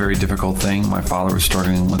end, it was a very difficult thing. My father was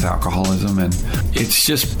struggling with alcoholism, and it's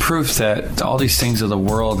just proof that all these things of the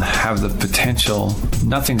world have the potential.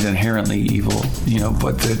 Nothing's inherently evil,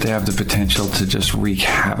 but they have the potential to just wreak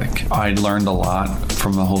havoc. I learned a lot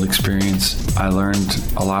from the whole experience. I learned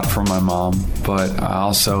a lot from my mom, but I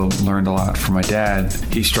also learned a lot from my dad.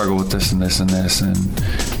 He struggled with this and this and this, and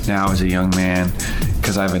now as a young man,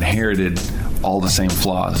 because I've inherited all the same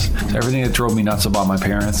flaws. So everything that drove me nuts about my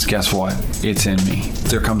parents, guess what? It's in me.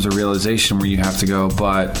 There comes a realization where you have to go,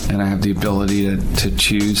 and I have the ability to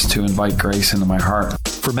choose to invite grace into my heart.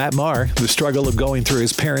 For Matt Maher, the struggle of going through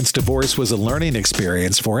his parents' divorce was a learning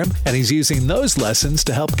experience for him, and he's using those lessons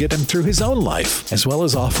to help get him through his own life, as well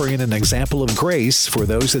as offering an example of grace for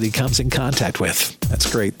those that he comes in contact with.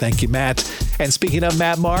 That's great. Thank you, Matt. And speaking of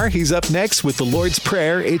Matt Maher, he's up next with the Lord's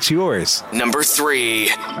Prayer, It's Yours. Number 3.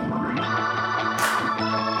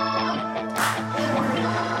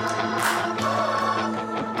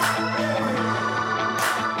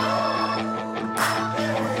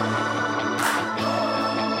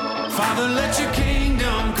 Father, let your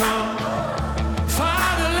kingdom come.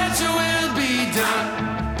 Father, let your will be done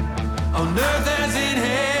on earth as in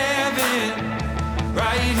heaven,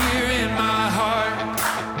 right here in my heart.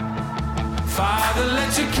 Father,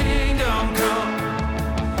 let your kingdom come.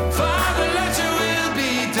 Father, let your will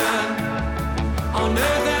be done on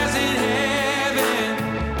earth as in heaven,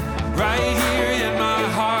 right here in my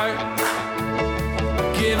heart.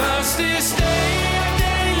 Give us this day our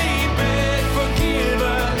daily bread. Forgive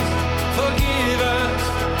us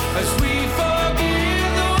as we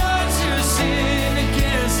forgive the ones who sin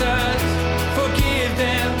against us. Forgive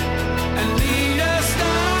them and lead us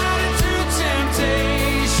not into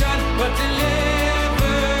temptation, but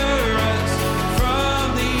deliver us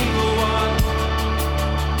from the evil one.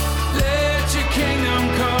 Let your kingdom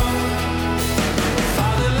come.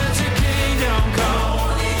 Father, let your kingdom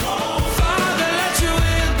come. Father, let your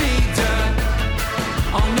will be done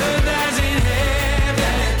on earth as in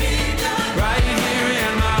heaven, right here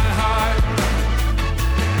in my heart.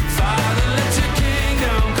 Father, let your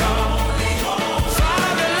kingdom come.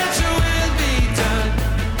 Father, let your will be done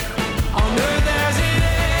on earth as in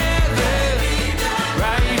heaven,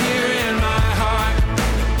 right here in my heart.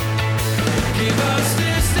 Give us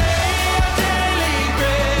this day our daily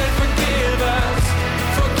bread. Forgive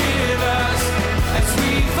us as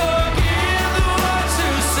we forgive the ones who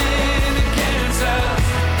sin against us.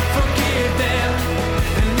 Forgive them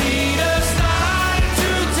and lead us not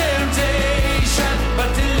into temptation, but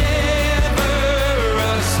deliver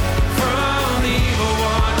us from the evil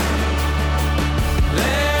one.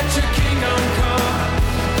 Let your kingdom come.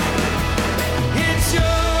 It's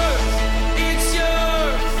yours,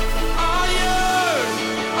 all yours,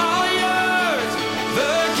 all yours.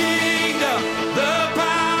 The kingdom, the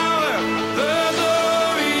power, the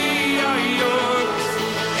glory are yours.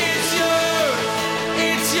 It's yours,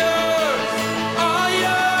 all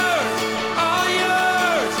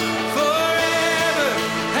yours, forever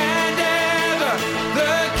and ever.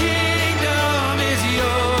 The kingdom is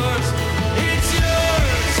yours. It's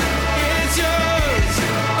yours,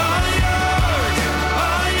 all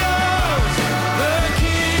yours, the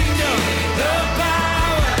kingdom, the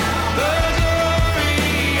power, the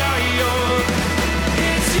glory are yours.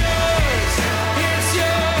 It's yours,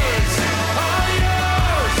 all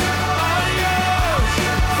yours,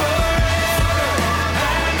 forever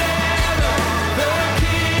and ever. The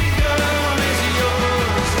kingdom is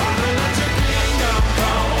yours. Father, let your kingdom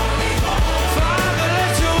come. Father,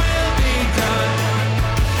 let your will be done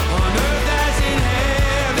on earth as in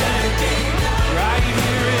heaven, right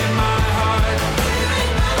here in my heart.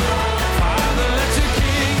 Father, let your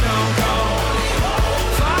kingdom come.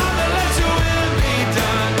 Father, let your will be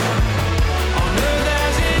done on earth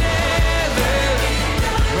as in heaven,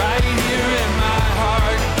 right here in my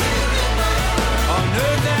heart. On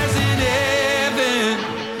earth as in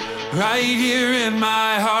heaven, right here in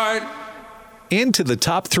my heart. Into the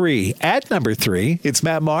top 3. At number 3, it's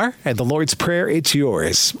Matt Maher and the Lord's Prayer, It's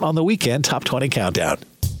Yours, on the Weekend Top 20 Countdown.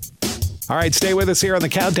 All right, stay with us here on the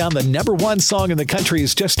countdown. The number 1 song in the country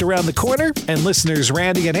is just around the corner, and listeners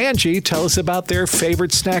Randy and Angie tell us about their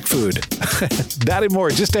favorite snack food. That and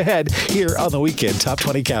more just ahead here on the Weekend Top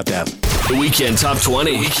 20 Countdown. The Weekend Top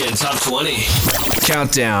 20. Weekend Top 20.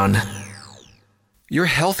 Countdown. Your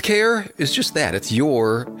healthcare is just that. It's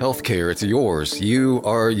your healthcare. It's yours. You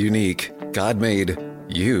are unique. God made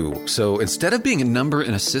you. So instead of being a number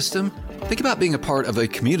in a system, think about being a part of a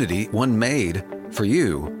community, one made for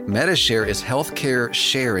you. MediShare is healthcare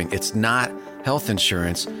sharing. It's not health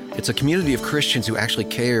insurance. It's a community of Christians who actually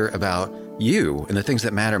care about you and the things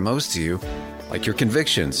that matter most to you, like your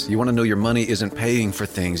convictions. You want to know your money isn't paying for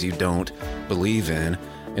things you don't believe in.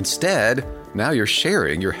 Instead, now you're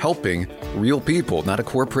sharing, you're helping real people, not a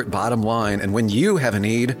corporate bottom line. And when you have a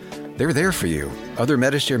need, they're there for you. Other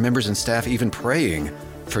MediShare members and staff even praying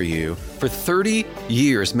for you. For 30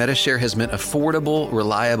 years, MediShare has meant affordable,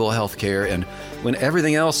 reliable healthcare. And when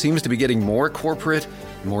everything else seems to be getting more corporate,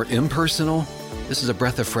 more impersonal, this is a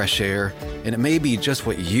breath of fresh air. And it may be just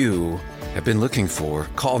what you have been looking for,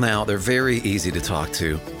 call now. They're very easy to talk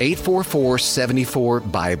to.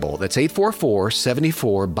 844-74-BIBLE. That's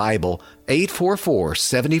 844-74-BIBLE.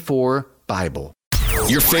 844-74-BIBLE.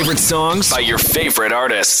 Your favorite songs by your favorite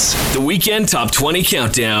artists. The Weekend Top 20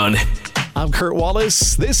 Countdown. I'm Kurt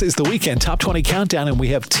Wallace. This is the Weekend Top 20 Countdown, and we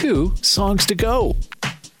have 2 songs to go.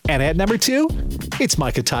 And at number 2, it's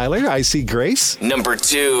Micah Tyler, I See Grace. Number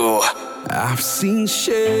 2. I've seen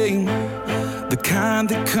shame, the kind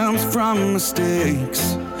that comes from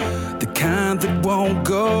mistakes, the kind that won't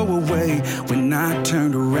go away. When I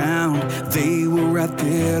turned around, they were right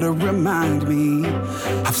there to remind me.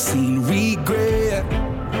 I've seen regret,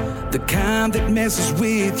 the kind that messes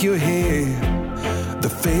with your head, the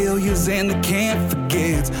failures and the can't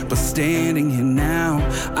forgets. But standing here now,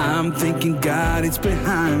 I'm thinking, God, it's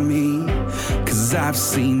behind me. 'Cause I've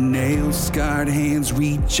seen nail-scarred hands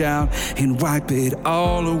reach out and wipe it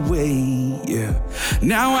all away, yeah.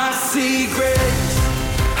 Now I see grace,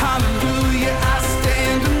 hallelujah, I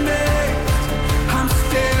stand amazed. I'm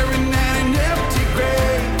staring at an empty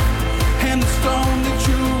grave, and the stone that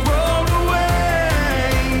you rolled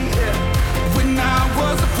away, yeah. When I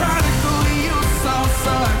was a prodigal, you saw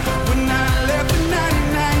son. When I left the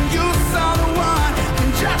 99, you saw the one.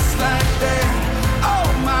 And just like that, oh,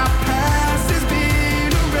 my past has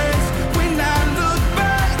been erased. When I look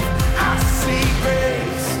back, I see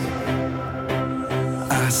grace.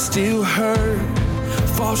 I still hurt,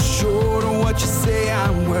 fall short of what you say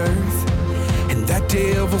I'm worth. And that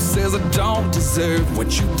devil says I don't deserve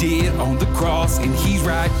what you did on the cross. And he's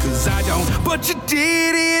right, 'cause I don't. But you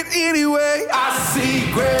did it anyway. I see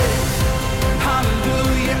grace,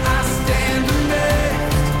 hallelujah, I stand amazed.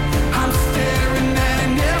 I'm staring at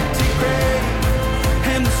an empty grave,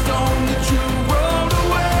 and the stone that you rolled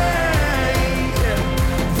away, yeah.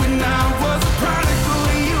 When I was a prodigal,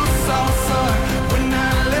 you saw son. When I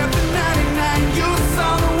left the 99, you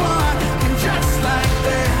saw the one. And just like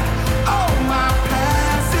that, oh, my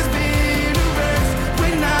past has been erased.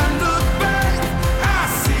 When I look back, I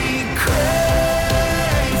see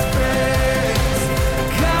grace, grace,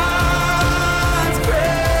 God's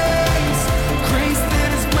grace, grace that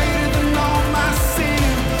is greater than all my sin.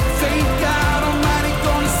 Thank God Almighty,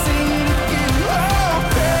 gonna see it again. Oh,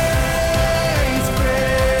 grace,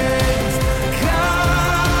 grace,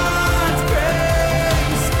 God's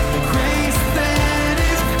grace, grace that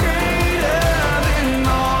is greater than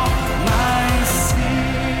all my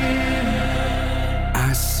sin.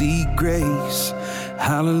 I see grace,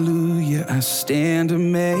 hallelujah, I stand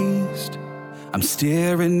amazed. I'm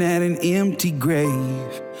staring at an empty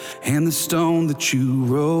grave, and the stone that you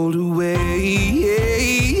rolled away.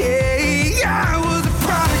 I was a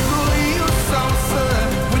prodigal, you saw son.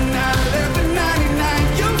 When I left the 99,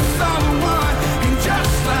 you saw the one. And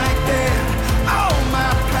just like that, all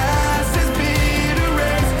my past has been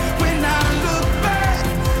erased. When I look back,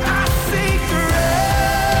 I see grace.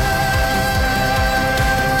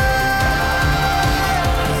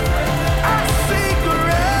 I see grace.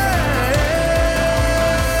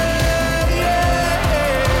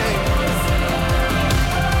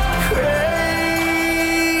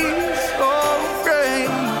 Grace, oh grace.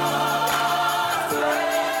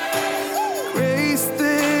 Grace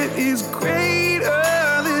that is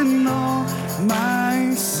greater than all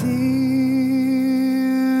my sin.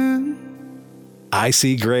 I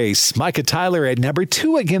See Grace. Micah Tyler at number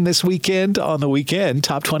 2 again this weekend on the Weekend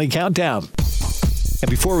Top 20 Countdown. And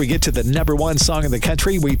before we get to the number 1 song in the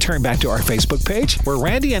country, we turn back to our Facebook page where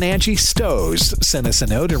Randy and Angie Stows sent us a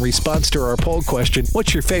note in response to our poll question,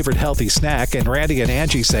 what's your favorite healthy snack? And Randy and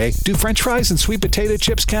Angie say, do French fries and sweet potato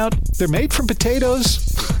chips count? They're made from potatoes.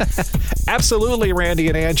 Absolutely, Randy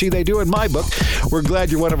and Angie, they do in my book. We're glad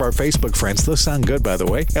you're one of our Facebook friends. Those sound good, by the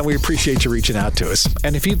way, and we appreciate you reaching out to us.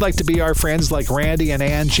 And if you'd like to be our friends like Randy and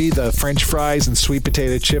Angie, the French fries and sweet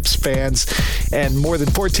potato chips fans, and more than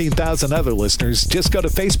 14,000 other listeners, just go to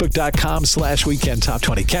Facebook.com/Weekend Top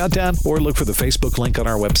 20 Countdown or look for the Facebook link on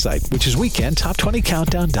our website, which is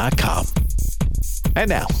WeekendTop20Countdown.com. And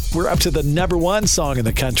now, we're up to the number 1 song in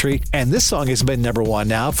the country, and this song has been number 1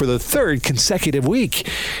 now for the 3rd consecutive week.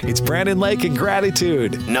 It's Brandon Lake and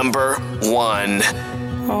Gratitude. Number 1.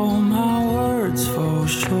 All my words fall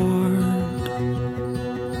short.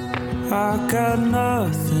 I got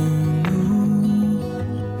nothing new.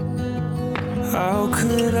 How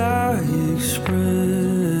could I express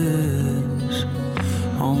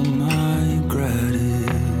all my gratitude?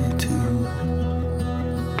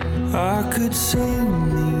 I could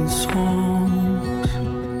sing these songs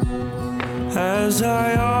as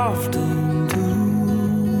I often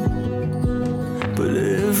do, but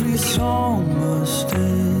every song must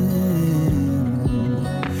end,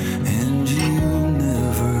 and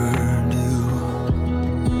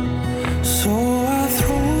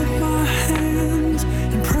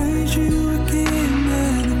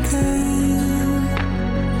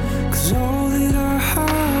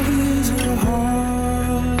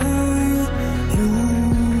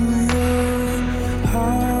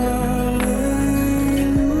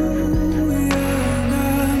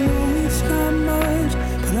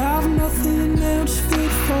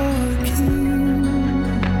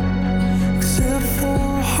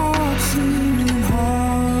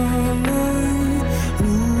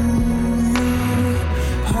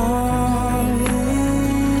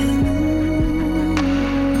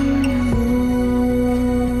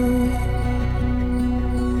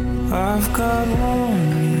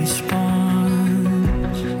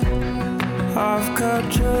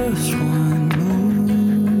just one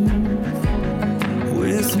move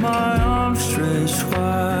with my arms stretched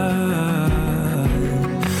wide.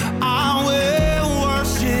 I will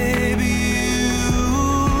worship you,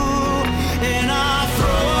 and I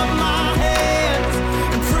throw up my hands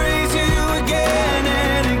and praise you again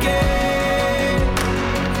and again.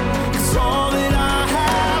 'Cause all that I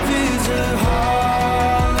have is a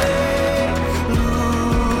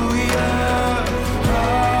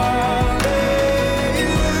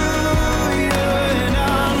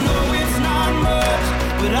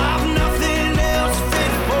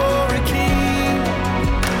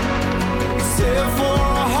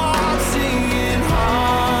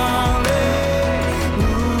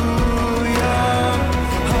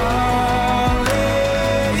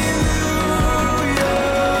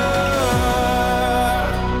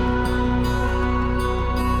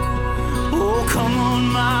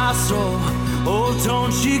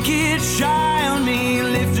don't you get shy on me,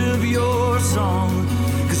 lift up your song,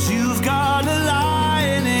 'cause you've got a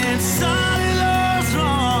lion inside of those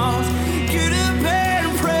lungs. Get up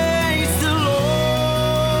and praise the Lord.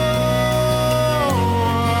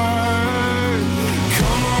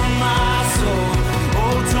 Come on, my soul,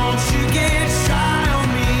 oh, don't you get shy on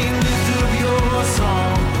me, lift up your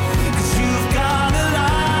song, 'cause you've got a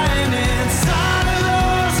lion inside of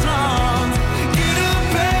those lungs. Get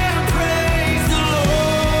up and praise the Lord.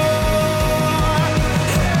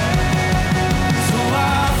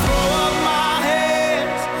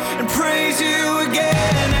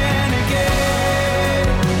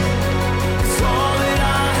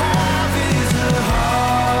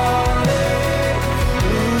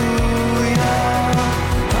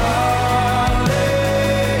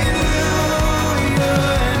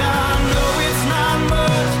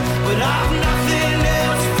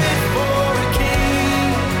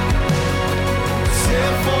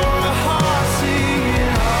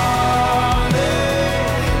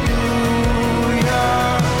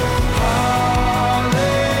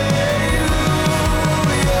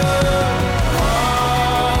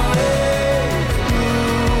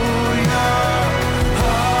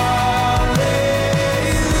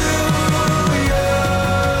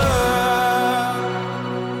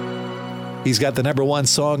 He's got the number one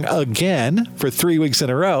song again for 3 weeks in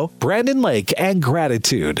a row. Brandon Lake and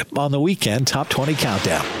Gratitude on the Weekend Top 20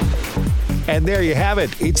 Countdown. And there you have it.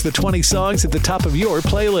 It's the 20 songs at the top of your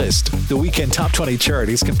playlist. The Weekend Top 20 chart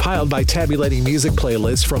is compiled by tabulating music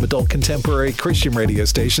playlists from adult contemporary Christian radio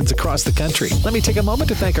stations across the country. Let me take a moment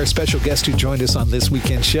to thank our special guest who joined us on this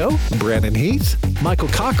weekend show, Brandon Heath, Michael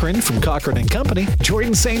Cochran from Cochran & Company,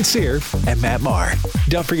 Jordan St. Cyr, and Matt Marr.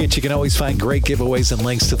 Don't forget you can always find great giveaways and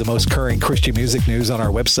links to the most current Christian music news on our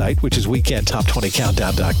website, which is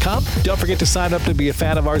weekendtop20countdown.com. Don't forget to sign up to be a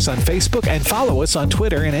fan of ours on Facebook and follow us on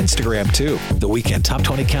Twitter and Instagram too. The Weekend Top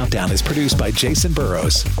 20 Countdown is produced by Jason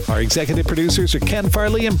Burrows. Our executive producers are Ken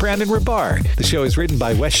Farley and Brandon Rabar. The show is written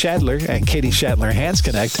by Wes Shadler and Katie Shatler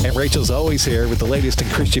Hands-Connect, and Rachel's always here with the latest in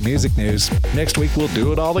Christian music news. Next week, we'll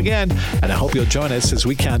do it all again, and I hope you'll join us as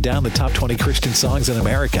we count down the top 20 Christian songs in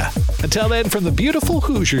America. Until then, from the beautiful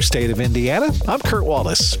Hoosier state of Indiana, I'm Kurt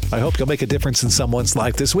Wallace. I hope you'll make a difference in someone's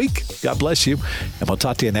life this week. God bless you, and we'll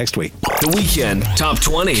talk to you next week. The Weekend Top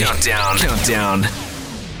 20 Countdown.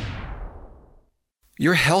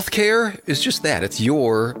 Your healthcare is just that. It's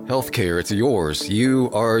your healthcare. It's yours. You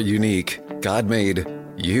are unique. God made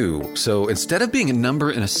you. So instead of being a number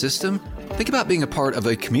in a system, think about being a part of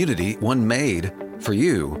a community, one made for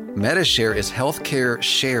you. MediShare is healthcare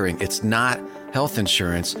sharing. It's not health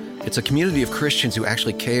insurance. It's a community of Christians who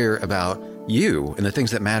actually care about you and the things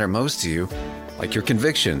that matter most to you, like your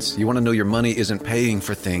convictions. You want to know your money isn't paying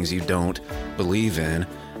for things you don't believe in.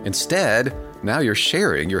 Instead, now you're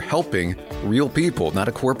sharing, you're helping real people, not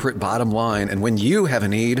a corporate bottom line. And when you have a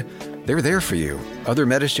need, they're there for you. Other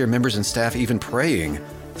MediShare members and staff even praying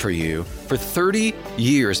for you. For 30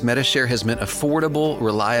 years, MediShare has meant affordable,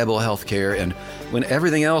 reliable healthcare. And when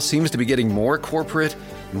everything else seems to be getting more corporate,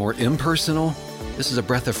 more impersonal, this is a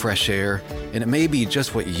breath of fresh air. And it may be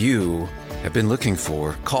just what you have been looking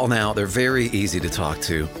for. Call now. They're very easy to talk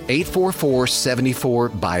to.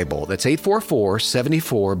 844-74-BIBLE. That's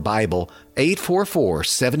 844-74-BIBLE.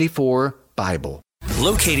 844-74-BIBLE.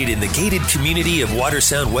 Located in the gated community of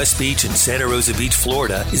Watersound West Beach in Santa Rosa Beach,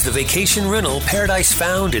 Florida, is the vacation rental Paradise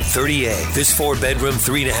Found at 30A. This 4-bedroom,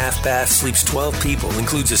 3.5-bath sleeps 12 people,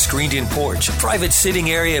 includes a screened-in porch, a private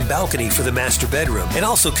sitting area and balcony for the master bedroom, and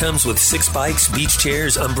also comes with 6 bikes, beach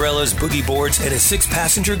chairs, umbrellas, boogie boards, and a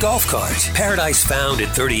 6-passenger golf cart. Paradise Found at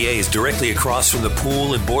 30A is directly across from the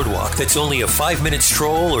pool and boardwalk. That's only a 5-minute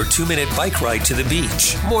stroll or 2-minute bike ride to the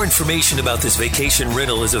beach. More information about this vacation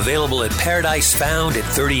rental is available at ParadiseFound.com. Found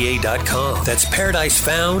at 30A.com. That's Paradise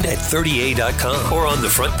Found at 30A.com. Or on the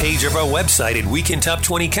front page of our website at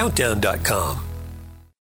WeekendTop20Countdown.com.